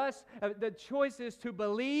 For us, the choice is to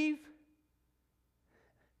believe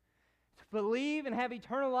and have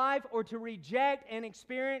eternal life, or to reject and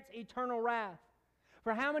experience eternal wrath.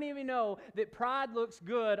 For how many of you know that pride looks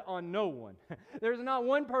good on no one? There's not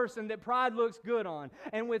one person that pride looks good on.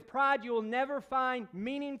 And with pride, you will never find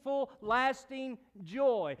meaningful, lasting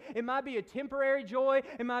joy. It might be a temporary joy,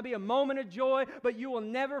 it might be a moment of joy, but you will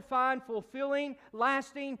never find fulfilling,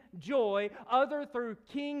 lasting joy other through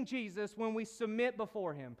King Jesus when we submit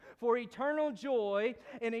before Him. For eternal joy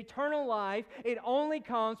and eternal life, it only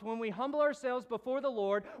comes when we humble ourselves before the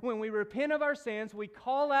Lord, when we repent of our sins, we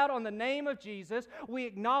call out on the name of Jesus, we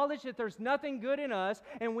acknowledge that there's nothing good in us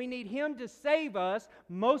and we need Him to save us.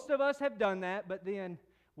 Most of us have done that, but then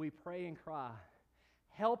we pray and cry,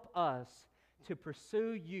 help us to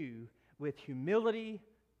pursue You with humility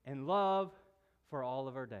and love for all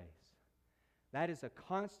of our days. That is a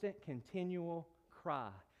constant, continual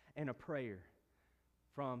cry and a prayer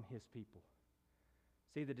from His people.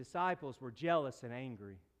 See, the disciples were jealous and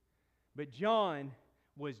angry, but John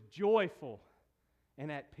was joyful and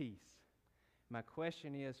at peace. My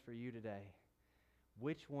question is for you today,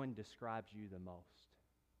 which one describes you the most?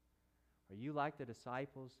 Are you like the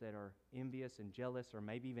disciples that are envious and jealous, or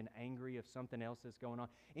maybe even angry of something else that's going on?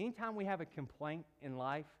 Anytime we have a complaint in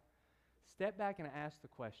life, step back and ask the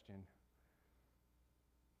question,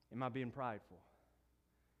 am I being prideful?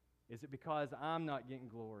 Is it because I'm not getting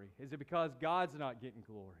glory? Is it because God's not getting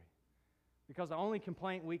glory? Because the only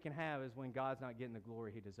complaint we can have is when God's not getting the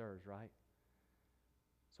glory He deserves, right?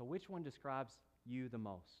 So which one describes you the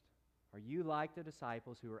most? Are you like the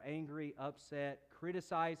disciples who are angry, upset,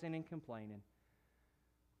 criticizing, and complaining?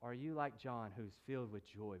 Or are you like John, who's filled with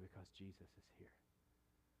joy because Jesus is here?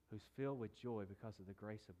 Who's filled with joy because of the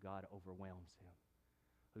grace of God overwhelms him?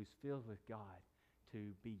 Who's filled with God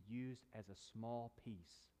to be used as a small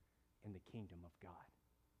piece in the kingdom of God?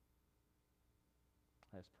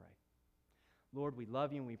 Let's pray. Lord, we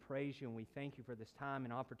love You and we praise You and we thank You for this time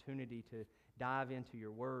and opportunity to dive into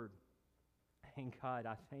Your Word. And God,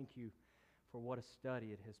 I thank You for what a study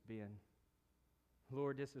it has been.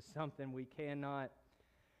 Lord, this is something we cannot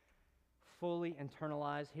fully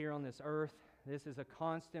internalize here on this earth. This is a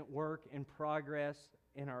constant work in progress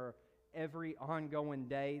in our every ongoing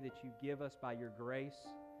day that You give us by Your grace.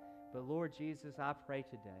 But Lord Jesus, I pray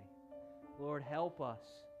today, Lord, help us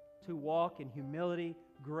to walk in humility,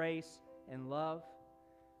 grace, and love.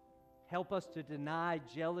 Help us to deny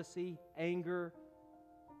jealousy, anger,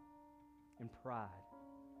 and pride.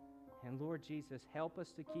 And Lord Jesus, help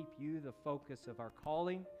us to keep You the focus of our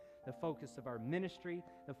calling, the focus of our ministry,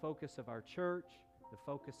 the focus of our church, the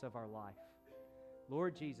focus of our life.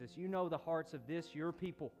 Lord Jesus, You know the hearts of this, Your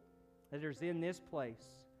people, that is in this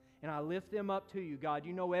place. and I lift them up to you, God.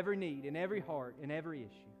 You know every need and every heart and every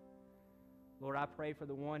issue. Lord, I pray for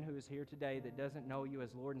the one who is here today that doesn't know you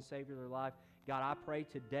as Lord and Savior of their life. God, I pray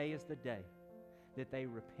today is the day that they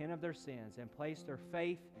repent of their sins and place their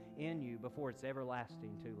faith in you before it's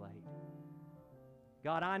everlasting too late.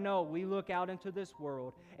 God, I know we look out into this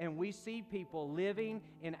world and we see people living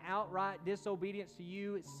in outright disobedience to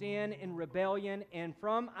you, sin and rebellion, and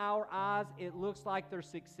from our eyes it looks like they're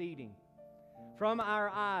succeeding. From our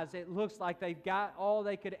eyes it looks like they've got all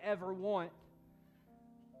they could ever want.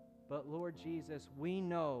 But Lord Jesus, we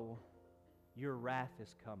know your wrath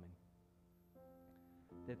is coming.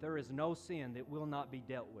 That there is no sin that will not be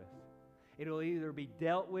dealt with. It'll either be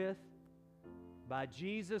dealt with by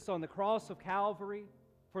Jesus on the cross of Calvary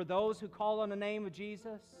for those who call on the name of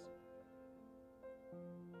Jesus,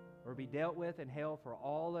 or be dealt with in hell for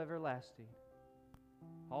all everlasting,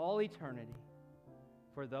 all eternity,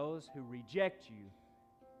 for those who reject you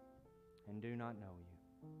and do not know you.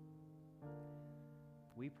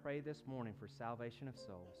 We pray this morning for salvation of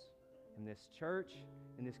souls in this church,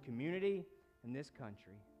 in this community, in this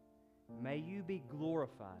country. May you be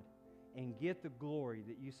glorified and get the glory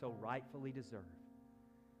that you so rightfully deserve.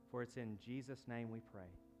 For it's in Jesus' name we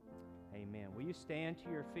pray. Amen. Will you stand to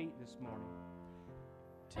your feet this morning?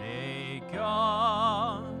 Take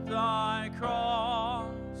up thy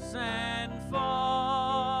cross and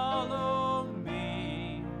follow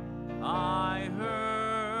me. I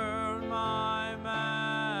heard my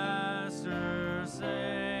Master say,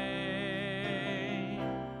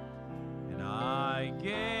 and I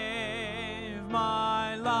gave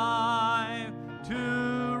my life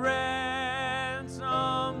to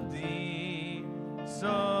ransom thee.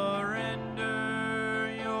 Surrender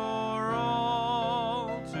your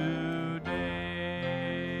all today.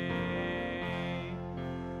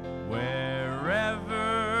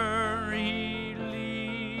 Wherever he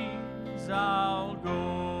leads, I'll go.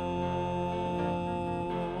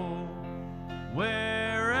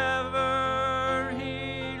 Wherever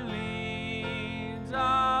he leads,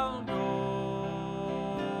 I'll go.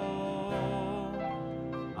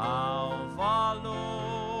 I'll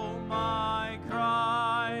follow my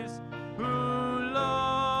Christ who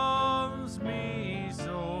loves me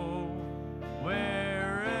so.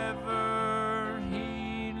 Wherever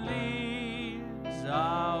he leads,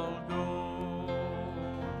 I'll go.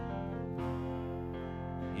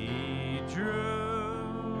 He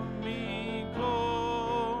drew me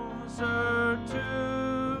closer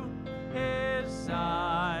to his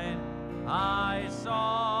side. I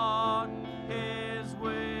sought his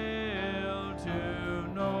will to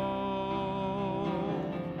know,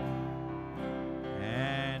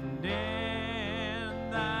 and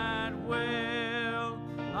in that will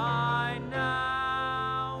I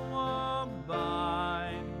now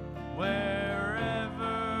abide.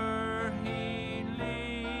 Wherever he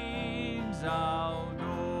leads, I'll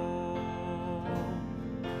go.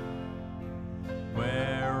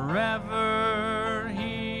 Wherever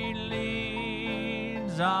he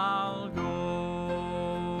leads, I'll go.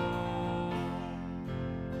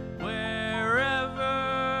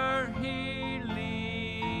 Wherever he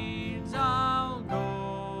leads, I'll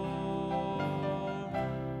go.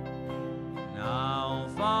 And I'll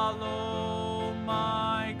follow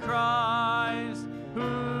my Christ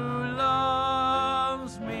who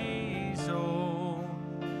loves me so.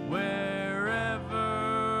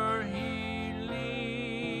 Wherever he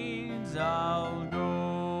leads, I'll go.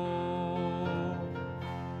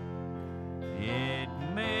 It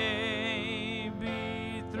may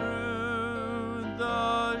be through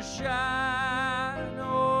the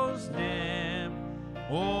shadows dim,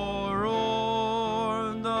 or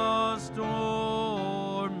o'er the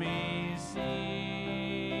stormy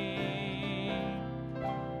sea.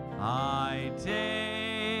 I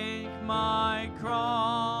take my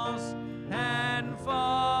cross and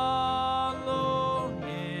follow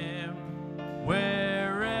him.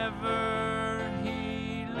 Wherever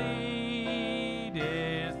he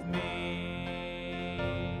leadeth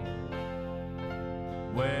me.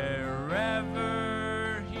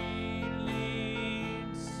 Wherever he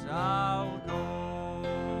leads, I'll go.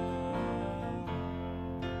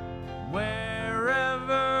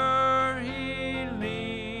 Wherever he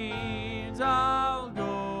leads, I'll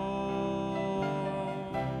go.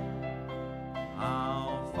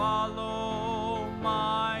 I'll follow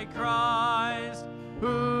my Christ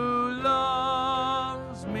who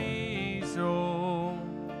loves me so.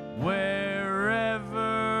 Wherever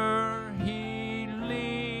he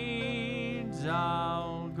leads,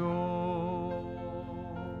 I'll go.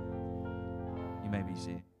 You may be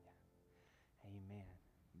seated. Amen.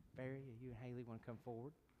 Barry, you and Haley want to come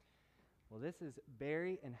forward? Well, this is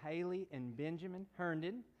Barry and Haley and Benjamin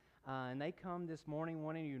Herndon, and they come this morning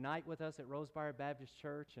wanting to unite with us at Rosebriar Baptist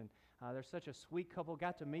Church, and they're such a sweet couple.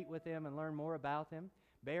 Got to meet with them and learn more about them.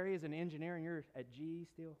 Barry is an engineer, and you're at GE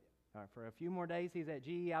still? All right, for a few more days, he's at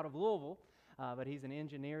GE out of Louisville, but he's an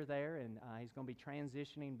engineer there, and he's going to be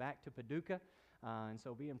transitioning back to Paducah, and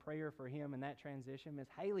so be in prayer for him in that transition. Miss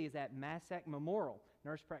Haley is at Massac Memorial,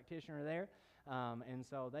 nurse practitioner there, and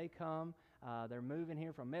so they come. They're moving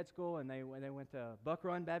here from med school, and they went to Buck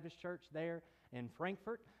Run Baptist Church there in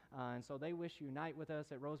Frankfort, and so they wish to unite with us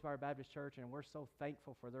at Rosebriar Baptist Church, and we're so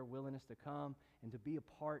thankful for their willingness to come and to be a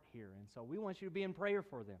part here. And so we want you to be in prayer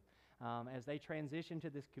for them as they transition to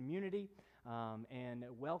this community, and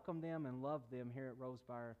welcome them and love them here at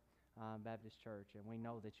Rosebriar Baptist Church, and we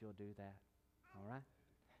know that you'll do that. All right?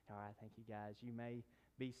 All right, thank you guys. You may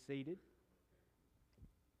be seated.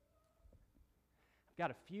 I've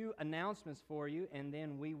got a few announcements for you, and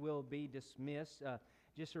then we will be dismissed.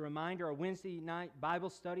 Just a reminder, our Wednesday night Bible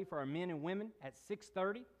study for our men and women at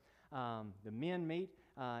 6:30. The men meet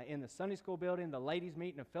in the Sunday school building. The ladies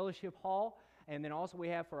meet in a fellowship hall. And then also we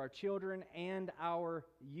have for our children and our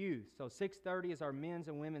youth. So 6:30 is our men's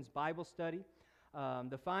and women's Bible study.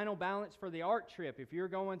 The final balance for the ARC trip, if you're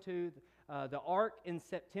going to the ARC in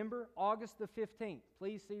September, August the 15th,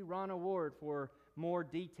 please see Ron Ward for more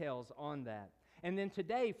details on that. And then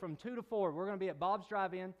today from 2 to 4, we're going to be at Bob's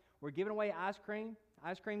Drive-In. We're giving away ice cream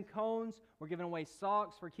cones. We're giving away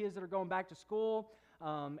socks for kids that are going back to school,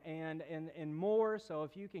 and more. So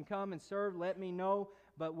if you can come and serve, let me know.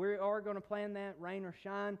 But we are going to plan that, rain or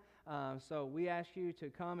shine. So we ask you to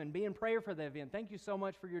come and be in prayer for the event. Thank you so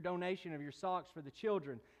much for your donation of your socks for the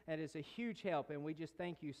children. That is a huge help, and we just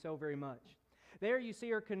thank you so very much. There you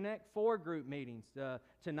see our Connect 4 group meetings.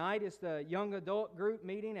 Tonight is the young adult group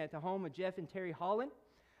meeting at the home of Jeff and Terry Holland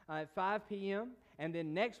at 5 p.m. And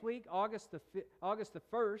then next week, August the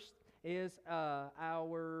 1st, is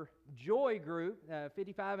our Joy group,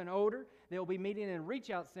 55 and older. They'll be meeting in Reach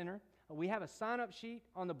Out Center. We have a sign-up sheet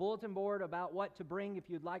on the bulletin board about what to bring if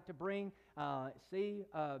you'd like to bring. See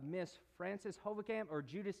Miss Frances Hovekamp or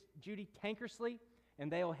Judy Tankersley,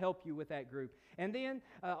 and they'll help you with that group. And then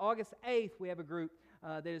August 8th, we have a group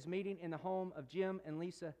that is meeting in the home of Jim and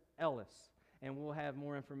Lisa Ellis, and we'll have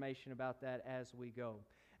more information about that as we go.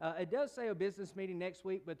 It does say a business meeting next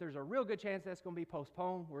week, but there's a real good chance that's going to be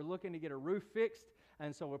postponed. We're looking to get a roof fixed,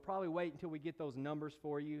 and so we'll probably wait until we get those numbers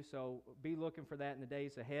for you, so be looking for that in the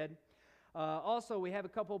days ahead. Also, we have a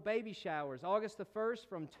couple baby showers. August the 1st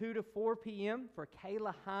from 2 to 4 p.m. for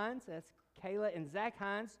Kayla Hines. That's Kayla and Zach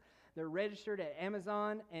Hines. They're registered at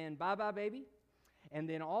Amazon and Bye Bye Baby. And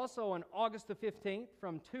then also on August the 15th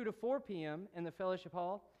from 2 to 4 p.m. in the Fellowship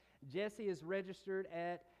Hall, Jesse is registered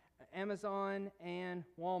at Amazon and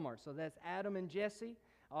Walmart. So that's Adam and Jesse,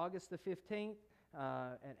 August the 15th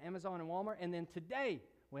at Amazon and Walmart. And then today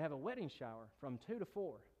we have a wedding shower from 2 to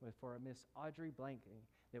 4 for Miss Audrey Blanking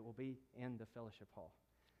that will be in the Fellowship Hall.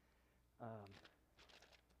 I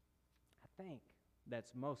think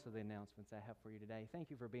that's most of the announcements I have for you today. Thank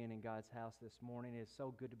you for being in God's house this morning. It's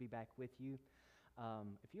so good to be back with you.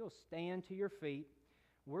 If you'll stand to your feet,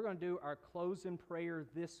 we're going to do our closing prayer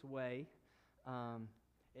this way.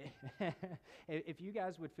 If you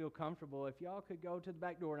guys would feel comfortable, if y'all could go to the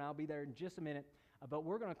back door, and I'll be there in just a minute. But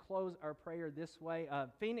we're going to close our prayer this way.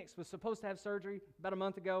 Phoenix was supposed to have surgery about a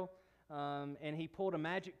month ago, and he pulled a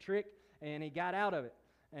magic trick, and he got out of it.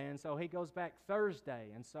 And so he goes back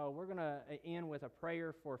Thursday. And so we're going to end with a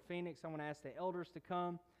prayer for Phoenix. I'm going to ask the elders to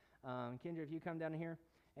come. Kendra, if you come down here.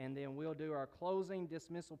 And then we'll do our closing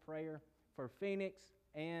dismissal prayer for Phoenix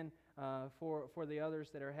and for the others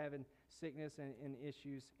that are having sickness and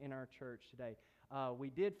issues in our church today. We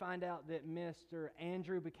did find out that Mr.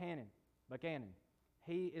 Andrew Buchanan,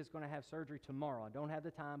 he is going to have surgery tomorrow. I don't have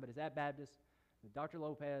the time, but it's at Baptist. Dr.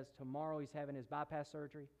 Lopez, tomorrow he's having his bypass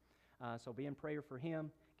surgery. So be in prayer for him.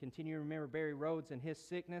 Continue to remember Barry Rhodes and his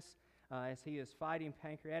sickness as he is fighting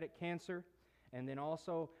pancreatic cancer. And then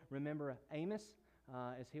also remember Amos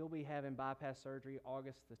as he'll be having bypass surgery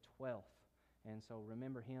August the 12th. And so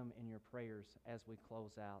remember him in your prayers as we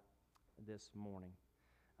close out this morning.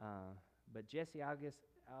 But Jesse, I'll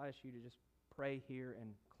ask you to just pray here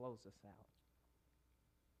and close us out.